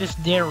 what's this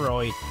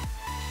Deroid?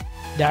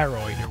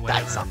 Diroid or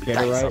whatever.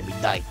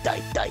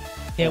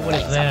 Yeah, what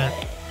is that?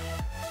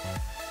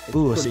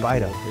 Ooh, a Pretty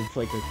spider. cool. It's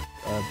like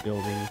a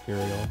building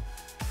material.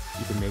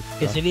 You can make Is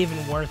stuff. it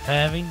even worth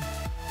having?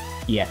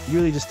 Yes. You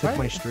really just took Right.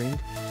 my string?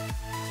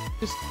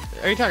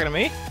 Are you talking to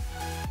me?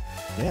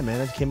 Yeah,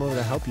 man, I just came over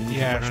to help you. You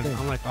Yeah, took my I'm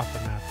string. like off the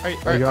map. Oh,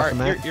 you're off the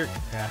map? You're,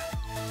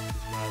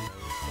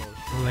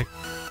 I'm like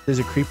There's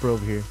a creeper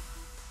over here.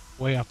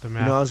 way off the You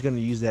map. know, I was gonna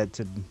use that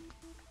to.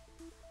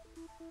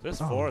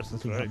 This Oh, forest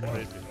is nothing's very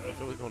happening. creepy. I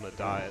feel like I'm gonna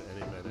die at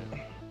any minute.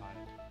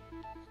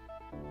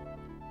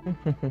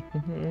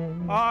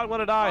 Oh, I'm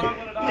gonna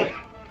die!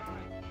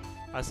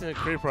 I seen a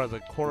creeper at the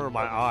corner of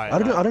my eye. I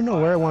don't know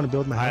where I want to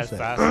build my I house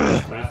had at.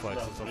 fast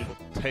reflexes, so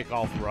I'll take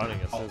off running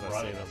as soon as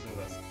I see them.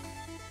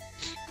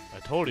 I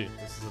told you,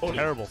 this is a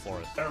terrible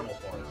forest.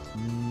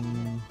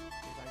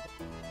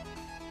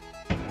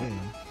 Man,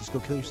 just go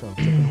kill yourself.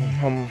 Take it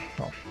home.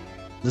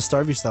 Just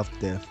starve yourself to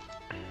death.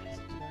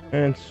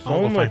 And I'll so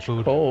go find much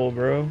food. coal,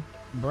 bro.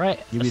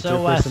 Brett, You be so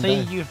third I person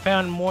see back. you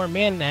found more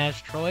men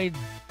asteroid.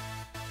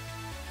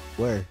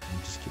 Where? I'm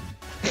just kidding.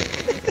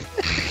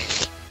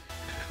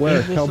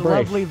 Where? In this Tell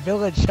Bryce. lovely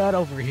village hut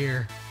over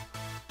here.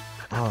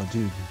 Oh,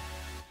 dude.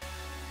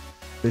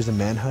 There's a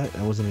man hut.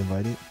 I wasn't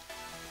invited.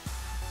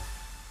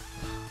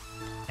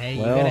 Hey,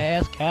 you Well, gotta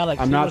ask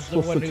Alex. I'm he not was the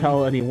supposed one to who-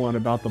 tell anyone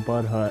about the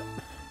Bud Hut.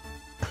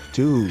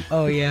 Dude,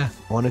 Oh yeah.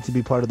 I wanted to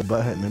be part of the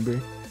Butt Hut, remember?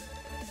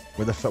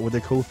 We're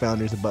the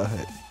co-founders of Butt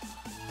Hut.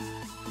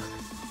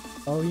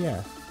 Oh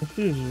yeah. This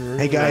is really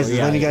Hey guys, Oh, just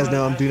yeah. letting you guys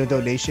know I'm doing a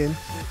donation.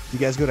 You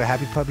guys go to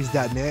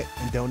happypuppies.net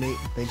and donate.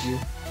 Thank you.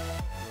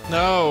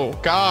 no,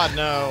 God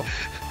no,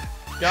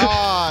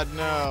 God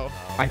no.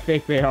 I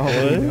think they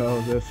already What? know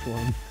this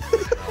one.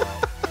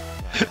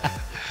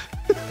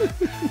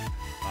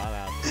 Not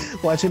happening.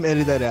 Watch him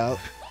edit that out.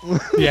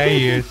 Yeah,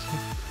 he is.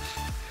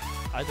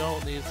 I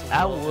don't need some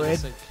I little would.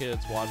 innocent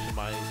kids watching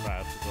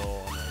Minecraft to go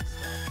on that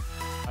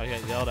stuff. I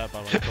get yelled at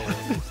by my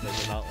coworkers. They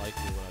did not like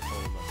me when I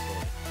told them that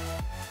story.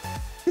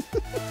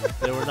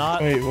 They were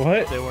not. Wait,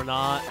 what? They were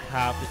not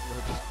happy.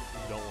 They're just, you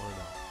don't want to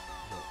know.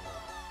 You don't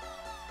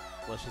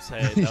wanna know. Let's just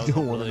say You that was a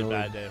don't wanna really know.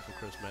 bad day for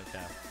Chris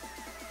Metcalf.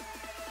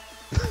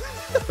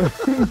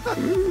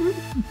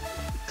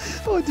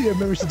 Oh, dude, I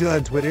remember she did that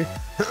on Twitter.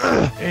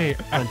 Hey,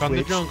 I On found the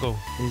Twitch. jungle.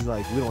 He's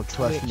like, we don't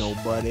trust Twitch.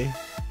 nobody.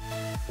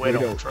 We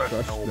don't trust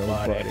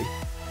nobody.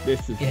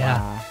 This is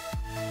Yeah. why.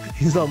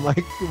 He's all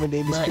like, my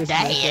name is But Chris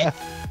dang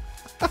Metcalf.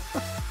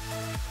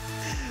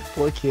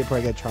 Poor kid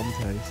probably got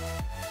traumatized.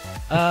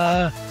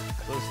 So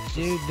it's-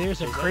 Dude,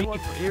 there's a Is creeper.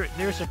 anyone-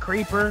 There's a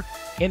creeper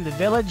in the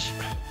village.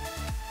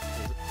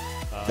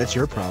 That's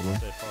your stay- problem.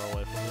 Stay far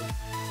away from him.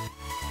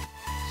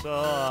 So.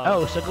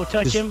 Oh, so go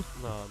touch This- him.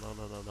 No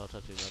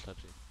touching, no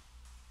touching.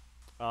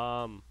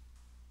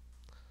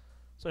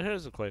 So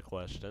here's a quick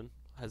question: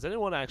 has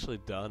anyone actually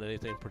done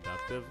anything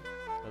productive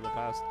in the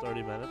past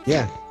 30 minutes?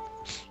 Yeah.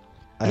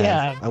 I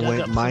Yeah, have. I've I dug went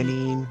up some-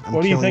 mining. I'm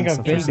What do you killing think I've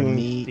some been for some doing,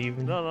 meat.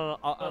 Steven? No.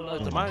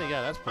 Like the mining,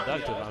 yeah, that's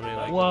productive. I mean,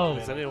 like, Whoa.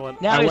 is anyone?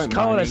 Now I he's went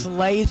calling us mining.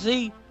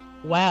 lazy.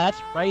 Wow, that's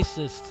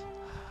racist.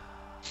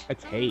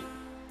 That's hate.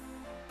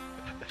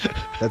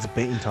 That's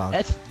bait and talk.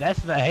 That's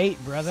the hate,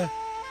 brother.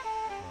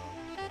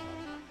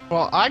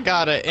 Well, I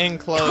got an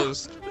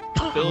enclosed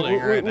building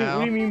What, right what now.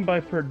 do you mean by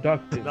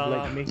productive? No,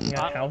 like no. making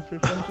a house or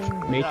something?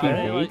 Making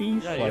I mean,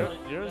 babies? Yeah,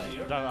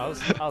 Like-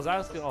 I was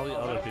asking all the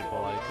other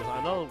people, like, because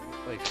I know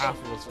like half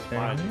of us was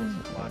mining.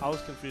 I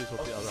was confused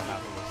what the other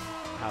half of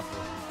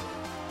us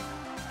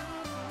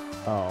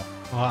Oh. Well,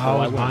 I Well, I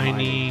was went mining,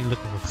 mining.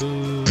 looking for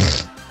food.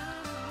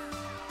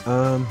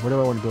 Where do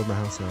I want to build my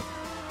house at?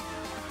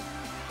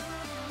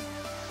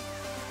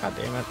 God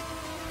damn it.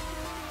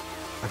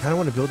 I kind of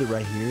want to build it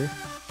right here,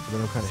 but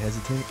then I'm kind of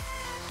hesitant.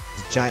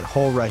 There's a giant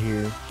hole right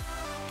here.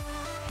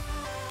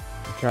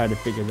 I tried to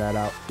figure that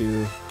out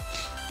too.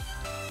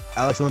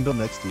 Alex, I'm gonna build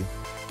next to you.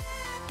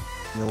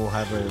 And then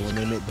we'll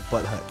name it the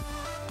Butt Hut.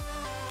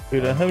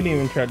 Dude, I haven't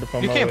even tried to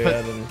find You my can't way put-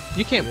 out and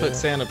You can't put Yeah.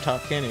 sand up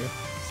top, can you?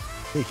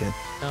 Yeah, you can.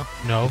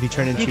 No. If you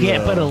turn into You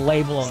can't put a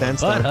label on the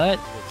sandstone. butt hut.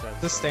 did.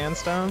 Is this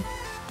sandstone?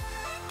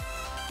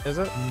 Is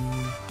it?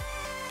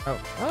 Oh.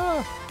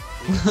 Ah.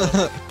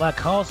 Like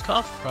Hall's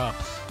cough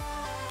drops.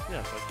 Yeah,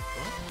 it's like,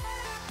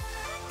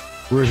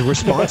 We're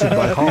sponsored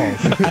by Halls.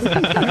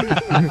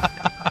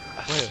 what?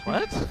 Wait,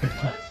 what?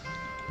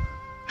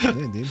 Yeah,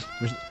 dude.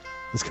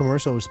 This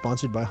commercial was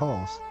sponsored by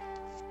Halls.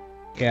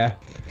 Yeah.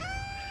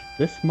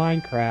 This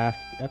Minecraft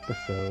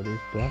episode is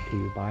brought to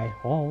you by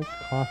Hall's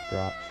Cough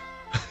Drops.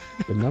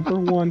 The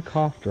 #1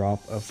 cough drop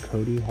of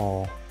Cody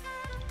Hall.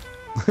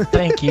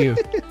 Thank you.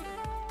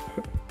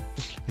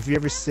 If you're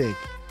ever sick,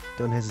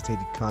 don't hesitate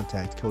to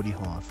contact Cody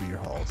Hall for your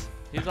Halls.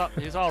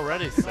 He's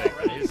already sick.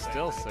 He's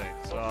still sick.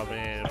 So I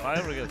mean, if I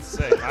ever get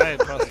sick, I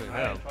ain't trusting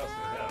him.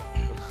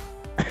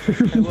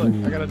 Hey, look,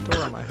 I got a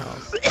door on my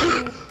house.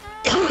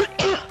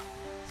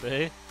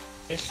 See?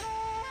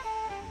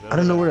 I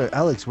don't know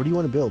Alex, where do you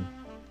want to build?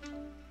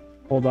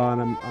 Hold on,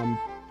 I'm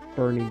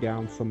burning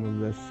down some of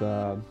this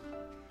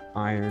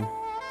iron.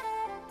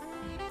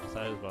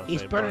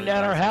 He's burning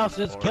down our house.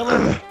 Let's kill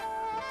him.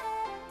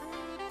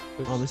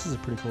 Oh, this is a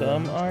pretty cool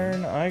some house.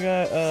 iron. I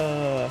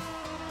got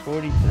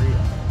 43 iron.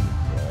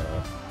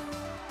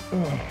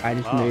 I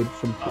just Oh. made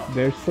some.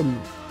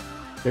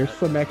 There's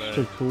some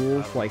extra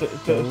tools like So,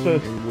 stone so,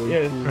 and wood.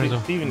 yeah, tools.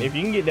 Right. Steven, if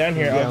you can get down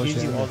here, Yeah, I I'll was give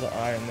just you gonna- all the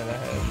iron that I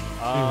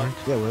have.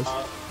 Yeah, it was.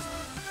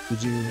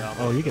 Did you? Yeah,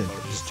 Oh, you're gonna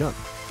I'll- just jump.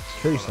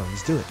 Kill yourself.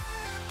 Just do it.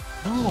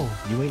 No.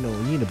 You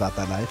ain't about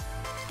that life.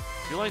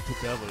 You like the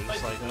devil. You're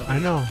just like, I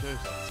know. It's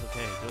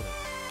okay, do it.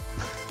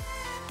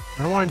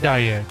 I don't want to die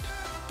yet.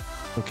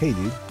 Okay,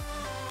 dude.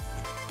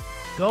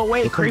 Go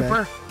away, We'll come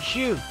creeper.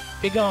 Shoot.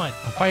 Be gone.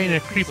 I'm fighting a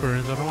creeper,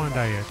 so I don't want to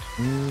die yet.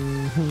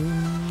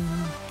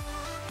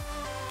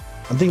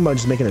 I'm thinking about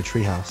just making a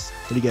tree house.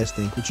 What do you guys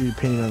think? What's your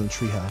opinion on the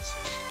tree house?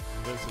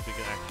 Vince, if you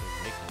can actually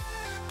make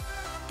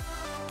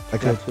it. I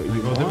could. That's what Can I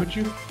you go live want. with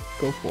you?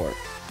 Go for it.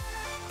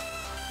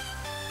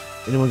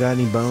 Anyone got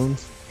any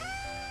bones?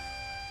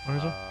 Or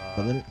is it?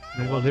 But let it-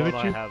 Can I The go one live bone with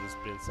I you? have is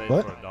being saved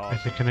What? for a I dog.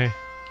 said, can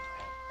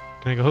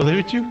I go live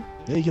with you?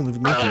 Yeah, you can live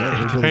with me. Yeah, we'll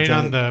build a Depending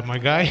on giant- my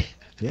guy.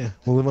 Yeah,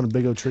 we'll live on a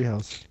big old tree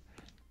house.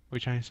 What you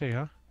trying to say,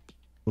 huh?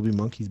 We'll be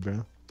monkeys,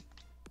 bro.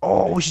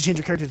 Oh, we should change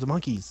our characters to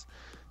monkeys.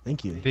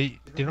 Thank you. They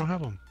don't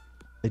have them.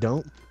 They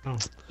don't?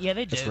 Yeah,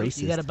 they do. That's You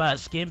racist. gotta buy a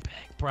skin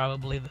pack,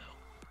 probably though.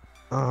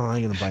 Oh, I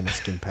ain't gonna buy no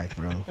skin pack,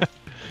 bro.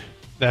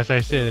 That's what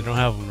I said. They don't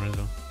have them,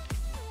 Renzo.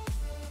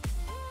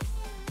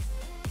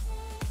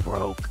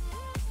 Broke.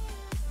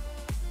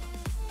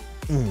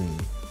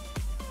 Mm.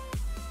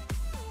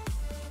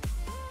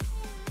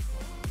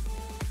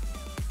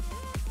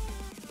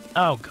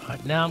 Oh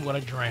god, now I'm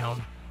gonna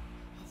drown.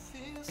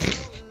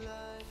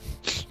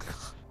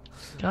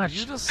 Gosh,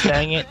 You just-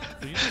 dang it.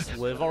 Do you just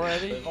live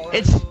already?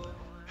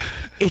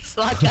 It's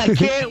like I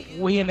can't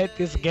win at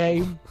this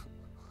game.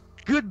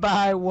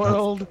 Goodbye,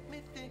 world.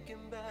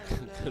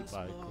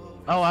 Goodbye,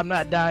 cool. Oh, I'm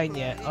not dying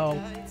yet. Oh,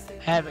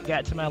 haven't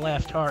got to my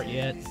left heart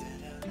yet.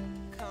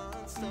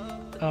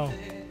 Oh.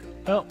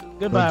 Oh,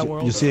 goodbye, Look,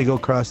 world. you see it go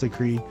across the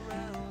tree.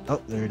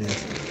 Oh, there it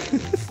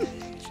is.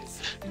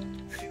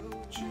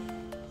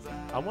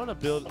 I want to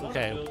build.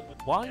 Okay,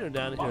 while you're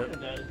down here,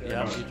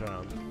 yeah, you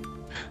drowned.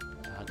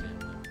 God damn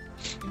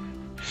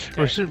it.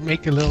 We should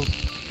make a little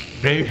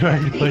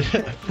graveyard and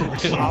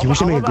put We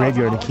should make a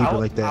graveyard and keep I it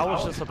like that. I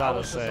was just about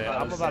to say,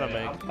 I'm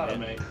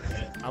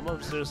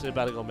seriously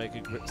about to go make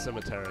a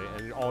cemetery,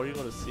 and all you're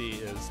gonna see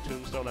is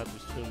tombstone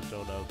after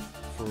tombstone of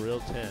For Real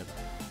 10.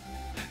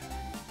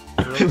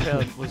 For Real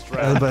 10 was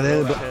drowned. but For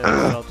Real then- 10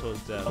 fell to his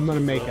death. I'm gonna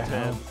make For Real a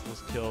 10 house.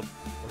 was killed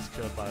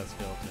by a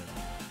skeleton.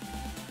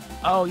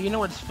 Oh, you know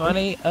what's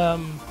funny?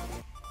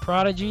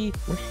 Prodigy,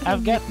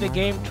 I've got the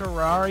game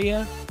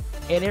Terraria,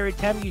 and every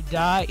time you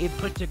die, it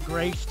puts a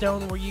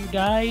gravestone where you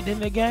died in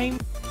the game.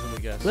 Let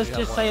me guess. Let's you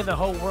just have say one. the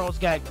whole world's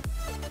got...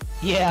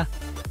 Yeah.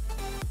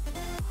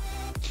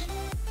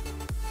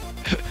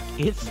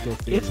 It's Go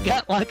figure it's it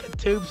got like a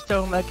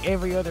tombstone like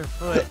every other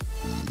foot.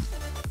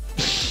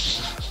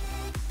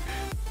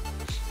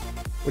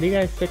 What do you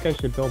guys think I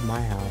should build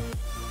my house?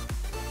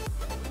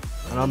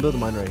 And I'm building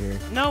mine right here.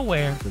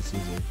 Nowhere. That's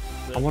easier.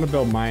 I want to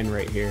build mine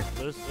right here.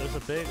 There's a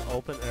big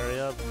open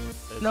area.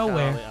 It's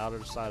Nowhere. On the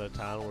outer side of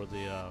town where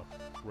the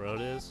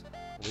road is.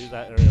 Leave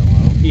that area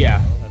alone.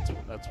 Yeah.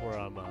 That's where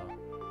I'm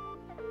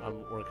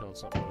working on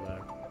something over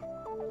there.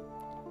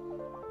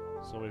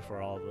 It's gonna be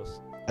for all of us.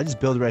 I just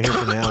build right here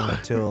for now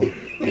until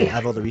I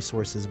have all the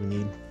resources we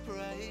need.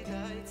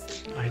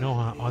 I know,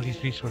 huh? All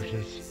these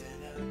resources.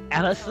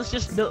 And let's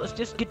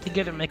just get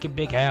together and make a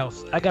big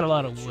house. I got a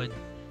lot of wood.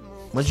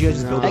 Why don't you guys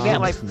just build No. a I got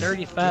house like for me?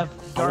 35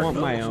 I dark want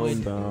my oak own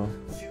wood. though.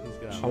 He's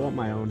got I want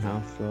my own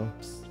house though.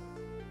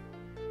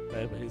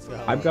 Hey, but he's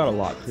got I've got a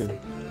lot too.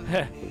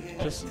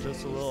 just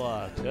a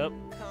little tip.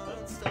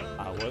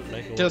 I would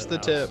make a Just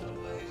wooden the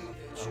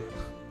house.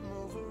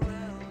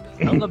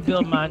 I'm gonna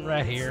build mine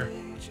right here.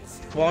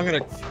 Well, I'm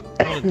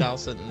gonna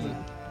douse it in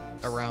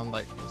around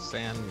like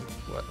sand and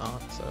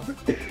whatnot. So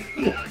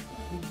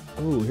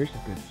Ooh, here's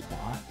a good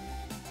spot.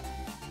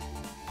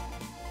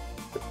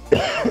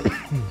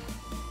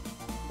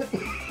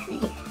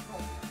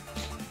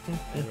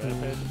 Hey,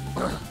 Rampage,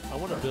 I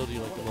want to build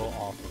you like a little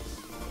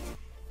office.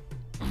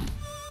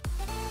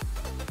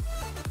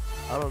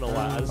 I don't know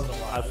why.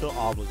 I feel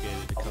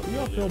obligated to come. Maybe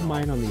I'll build you build an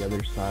mine on the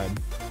other side.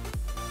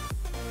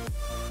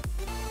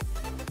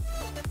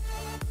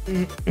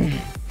 Alright,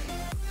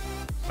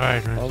 Why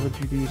Renzo. would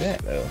you do that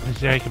though? Let's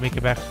see how you can make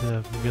it back to the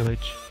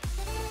village.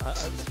 I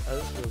just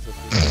feel as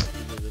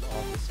if you need an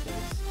office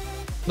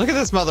space. look at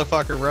this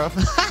motherfucker, bro.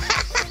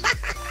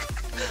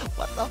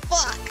 What the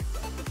fuck,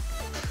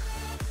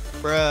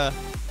 bruh?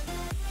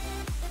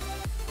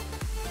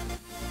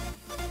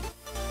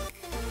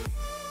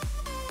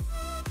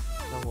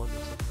 No wonder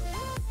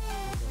sometimes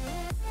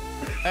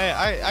Hey,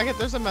 I get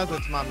there's a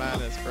method to my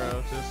madness,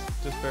 bro.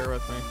 Just bear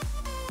with me.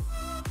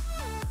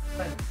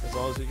 as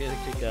long as you get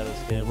a kick out of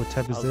this game. What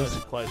type is I was this?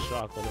 actually quite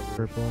shocked whenever.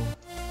 Purple.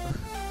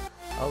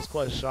 I was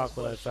quite shocked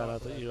when I found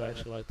out that you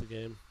actually liked the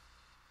game.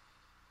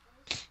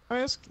 I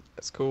mean,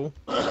 it's cool.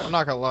 I'm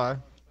not gonna lie.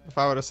 If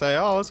I were to say,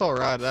 oh, it's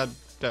alright, I'd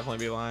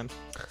definitely be lying.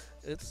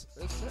 It's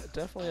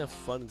definitely a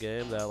fun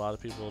game that a lot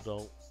of people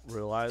don't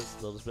realize.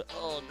 They'll just be,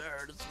 oh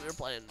nerds, we're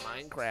playing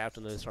Minecraft,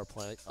 and then they start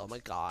playing. Oh my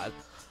god,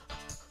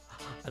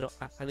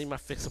 I need my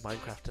fix of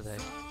Minecraft today.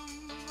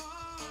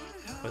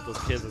 Like those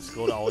kids in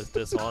school that always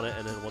diss on it,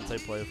 and then once they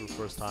play it for the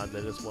first time,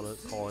 they just want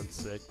to call in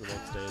sick the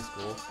next day of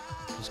school,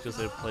 just because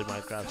they played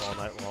Minecraft all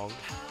night long.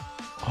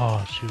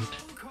 Oh, shoot.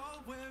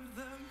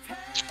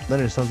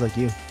 Leonard, sounds like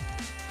you.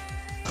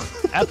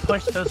 I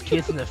punched those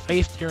kids in the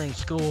face during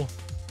school.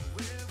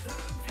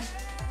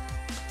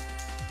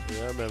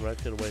 Yeah, I remember. I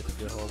couldn't wait to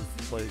get home and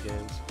play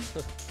games.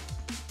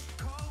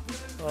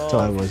 That's how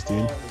I was,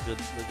 dude. The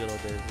good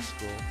old days of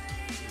school.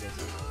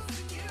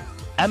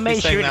 I made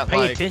He's saying sure to that pay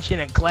like- attention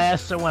in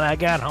class so when I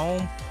got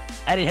home,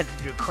 I didn't have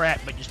to do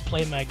crap but just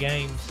play my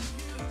games.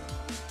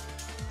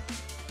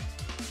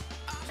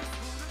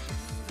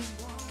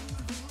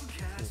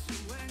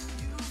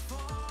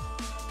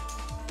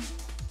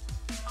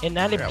 And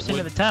 90%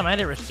 of the time, I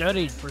never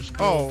studied for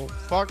school. Oh,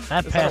 fuck. I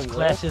Is that a passed wolf?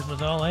 classes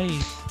with all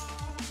A's.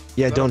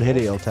 Yeah, don't hit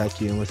it, it'll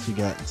attack you unless you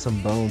got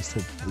some bones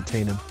to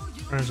detain him.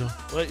 Renzo.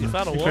 Wait, you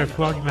found a Be wolf? careful.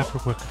 Pull out your map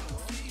real quick.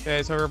 Yeah,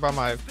 it's over by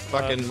my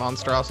fucking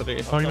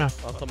monstrosity. Pull out your map.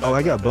 I'll come Oh, back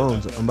I got for a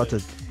bit. bones. I'm about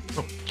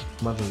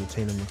to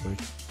detain him real quick.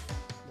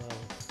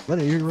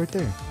 Leonard, you're right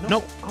there.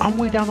 No, I'm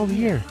way down over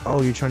here.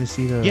 Oh, you're trying to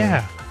see the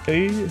Yeah.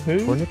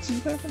 Who? Hornets? You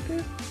talking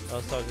to? I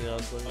was looking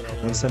at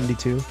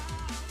 172,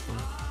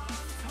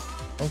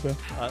 Okay.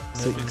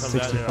 if you come down here,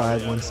 65,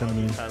 I'll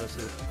 170. kind of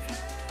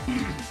see.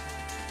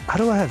 How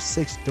do I have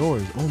 6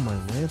 doors? Oh my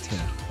lantern.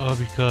 Oh,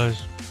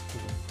 because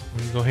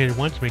when you go hit it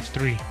once, it makes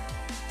 3.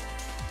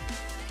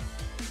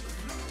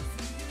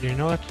 Do you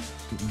know that?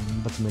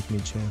 About to make me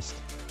a chest.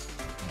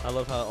 I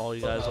love how all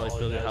you guys like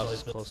build your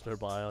houses close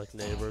nearby, like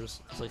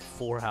neighbors. It's like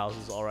 4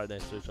 houses all right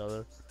next to each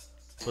other,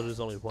 but there's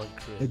only one Hey,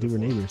 creative dude, we're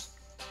one. neighbors.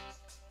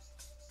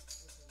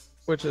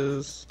 Which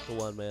is The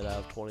one made out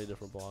of 20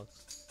 different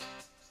blocks.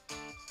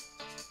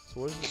 So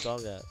where's the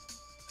dog at?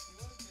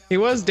 he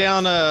was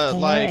down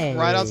like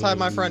right outside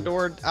my Hey. front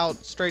door, out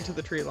straight to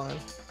the tree line.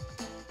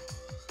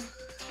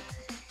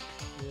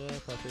 Yeah,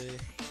 puppy.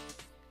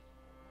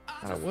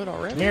 Out of wood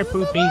already. Come here,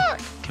 Poopy.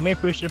 Come here,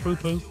 Pusher Poo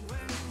Poo.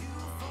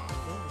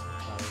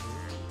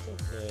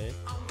 Okay.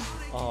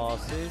 Aw,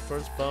 see,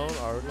 first bone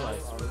already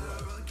likes me.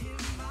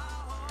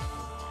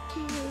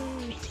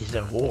 He's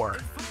a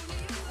whore.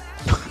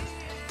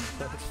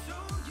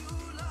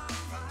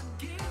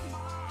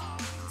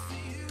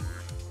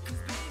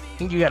 I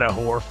think you got a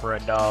whore for a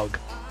dog.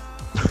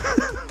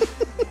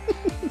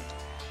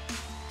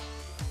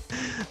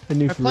 I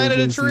knew I for real planted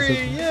a this is tree!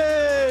 something-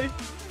 Yay! Right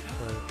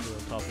on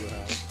top of the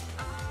house.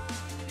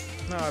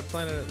 No, I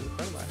planted it in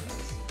front of my house.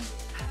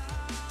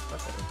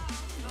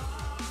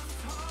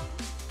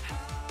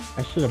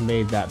 I should have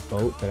made that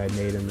boat that I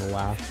made in the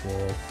last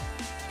world.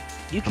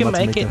 You can about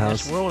to make make it the in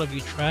this house. world if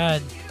you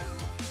tried.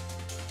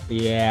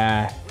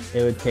 Yeah,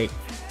 it would take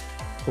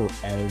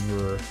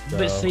forever. But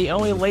though. see,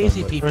 only It's so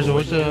lazy much- people Renzo, would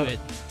what's do the- it.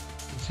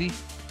 See?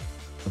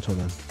 Hold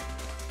on.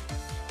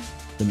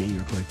 Let me eat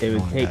real quick. I It don't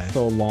would wanna take die.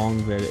 so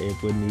long that it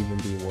wouldn't even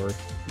be worth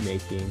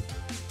making.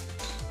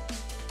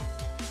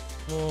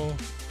 Well,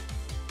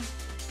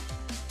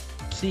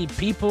 see,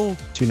 people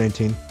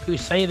 219. who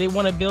say they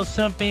want to build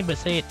something but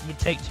say it would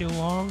take too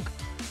long,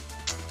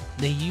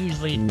 They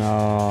usually, I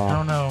No.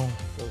 don't know.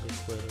 Those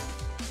are Twitter.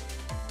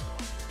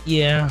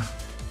 Yeah.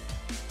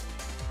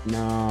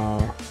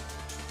 No.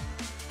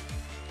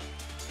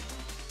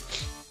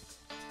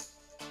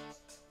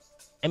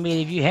 I mean,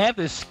 if you have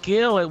the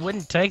skill, it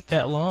wouldn't take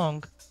that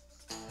long.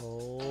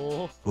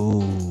 Oh.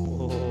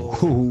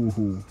 Ooh. Ooh.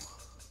 You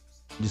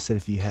just said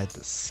if you had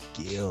the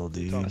skill, That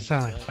dude.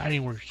 sounds like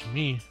fighting words to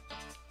me.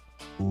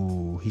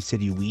 Ooh, he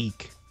said you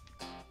weak.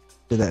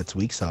 So that's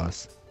weak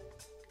sauce.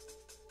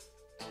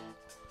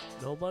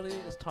 Nobody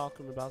is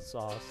talking about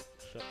sauce.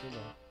 Shut your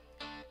mouth.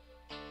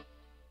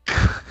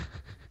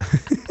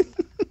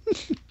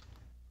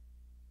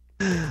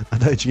 I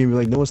thought you were gonna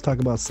be like, no one's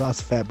talking about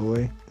sauce, fat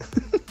boy.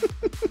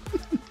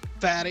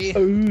 Fatty.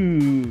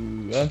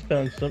 Ooh, I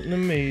found something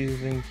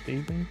amazing,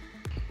 Steven.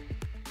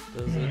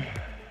 Does it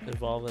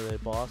involve a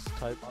boss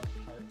type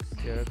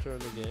character in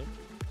the game?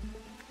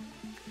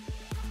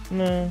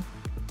 No.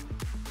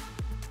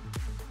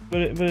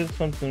 But it's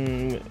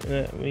something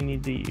that we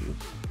need to use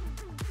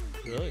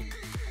Really?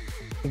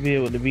 to be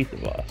able to beat the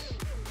boss.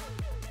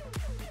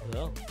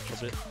 Well,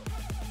 a bit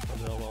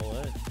on my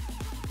way.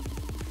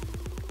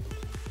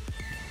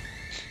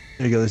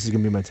 There you go. This is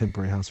gonna be my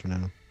temporary house for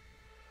now.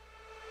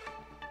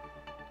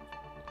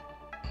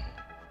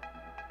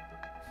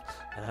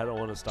 And I don't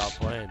want to stop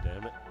playing,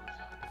 damn it.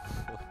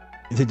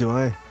 Neither do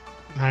I.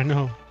 I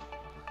know.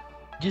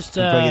 Just,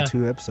 We'll probably get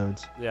 2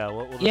 episodes. Yeah,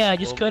 we'll yeah,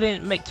 just go ahead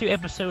and make 2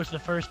 episodes the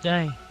first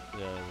day. Yeah,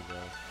 there we go.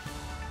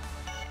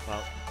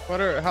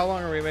 Well, How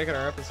long are we making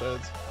our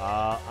episodes?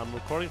 I'm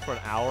recording for an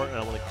hour, and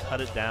I'm going to cut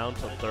it down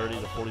to 30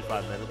 to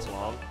 45 minutes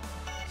long.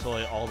 So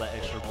like all that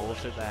extra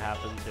bullshit that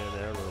happens here and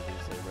there, where we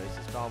say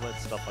racist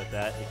comments, stuff like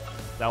that.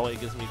 That way it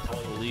gives me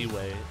total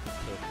leeway to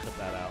cut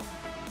that out.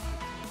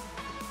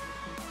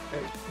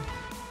 Okay.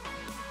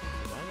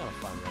 I gotta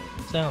find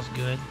that. Sounds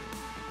good.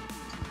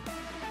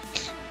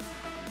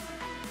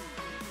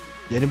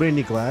 Yeah, anybody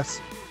need glass?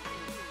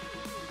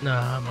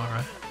 Nah, I'm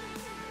alright.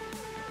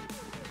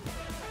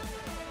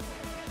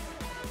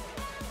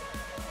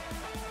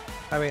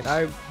 I mean,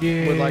 I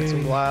would like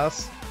some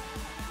glass.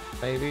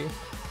 Maybe.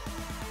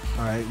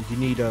 Alright, do you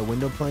need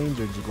window planes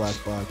or just glass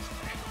box?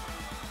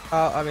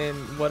 I mean,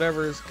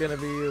 whatever's gonna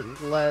be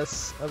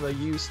less of a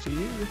use to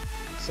you,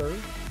 sir.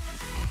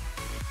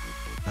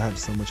 I have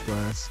so much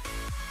glass.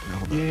 Now,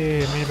 hold on.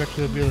 Yeah, made it back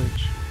to the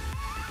village.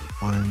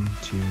 1,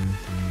 2,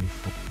 3,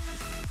 4.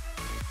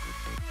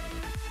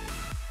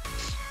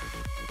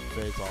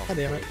 Fades off. God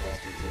damn it. Fades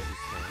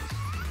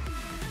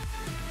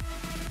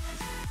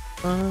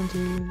off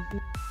until he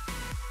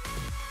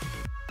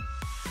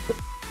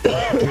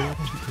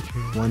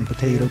 1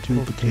 potato,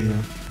 2 potato.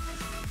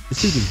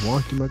 This dude just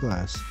walked through my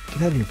glass.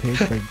 Get out of here,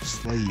 Paige, or I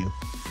slay you.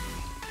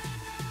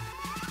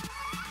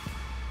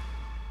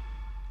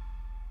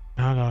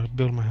 Now I gotta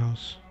build my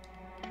house.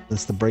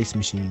 That's the brace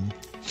machine.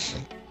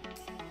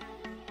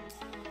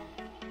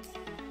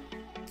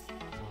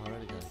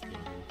 already got a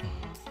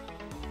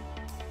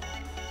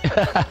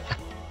game.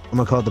 I'm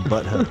gonna call it the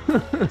Butt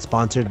Hut.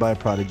 Sponsored by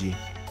Prodigy.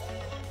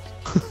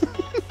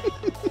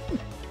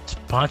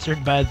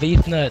 Sponsored by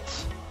these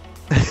nuts.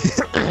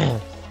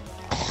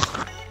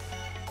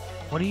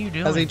 What are you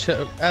doing?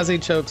 As he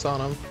chokes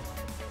on him.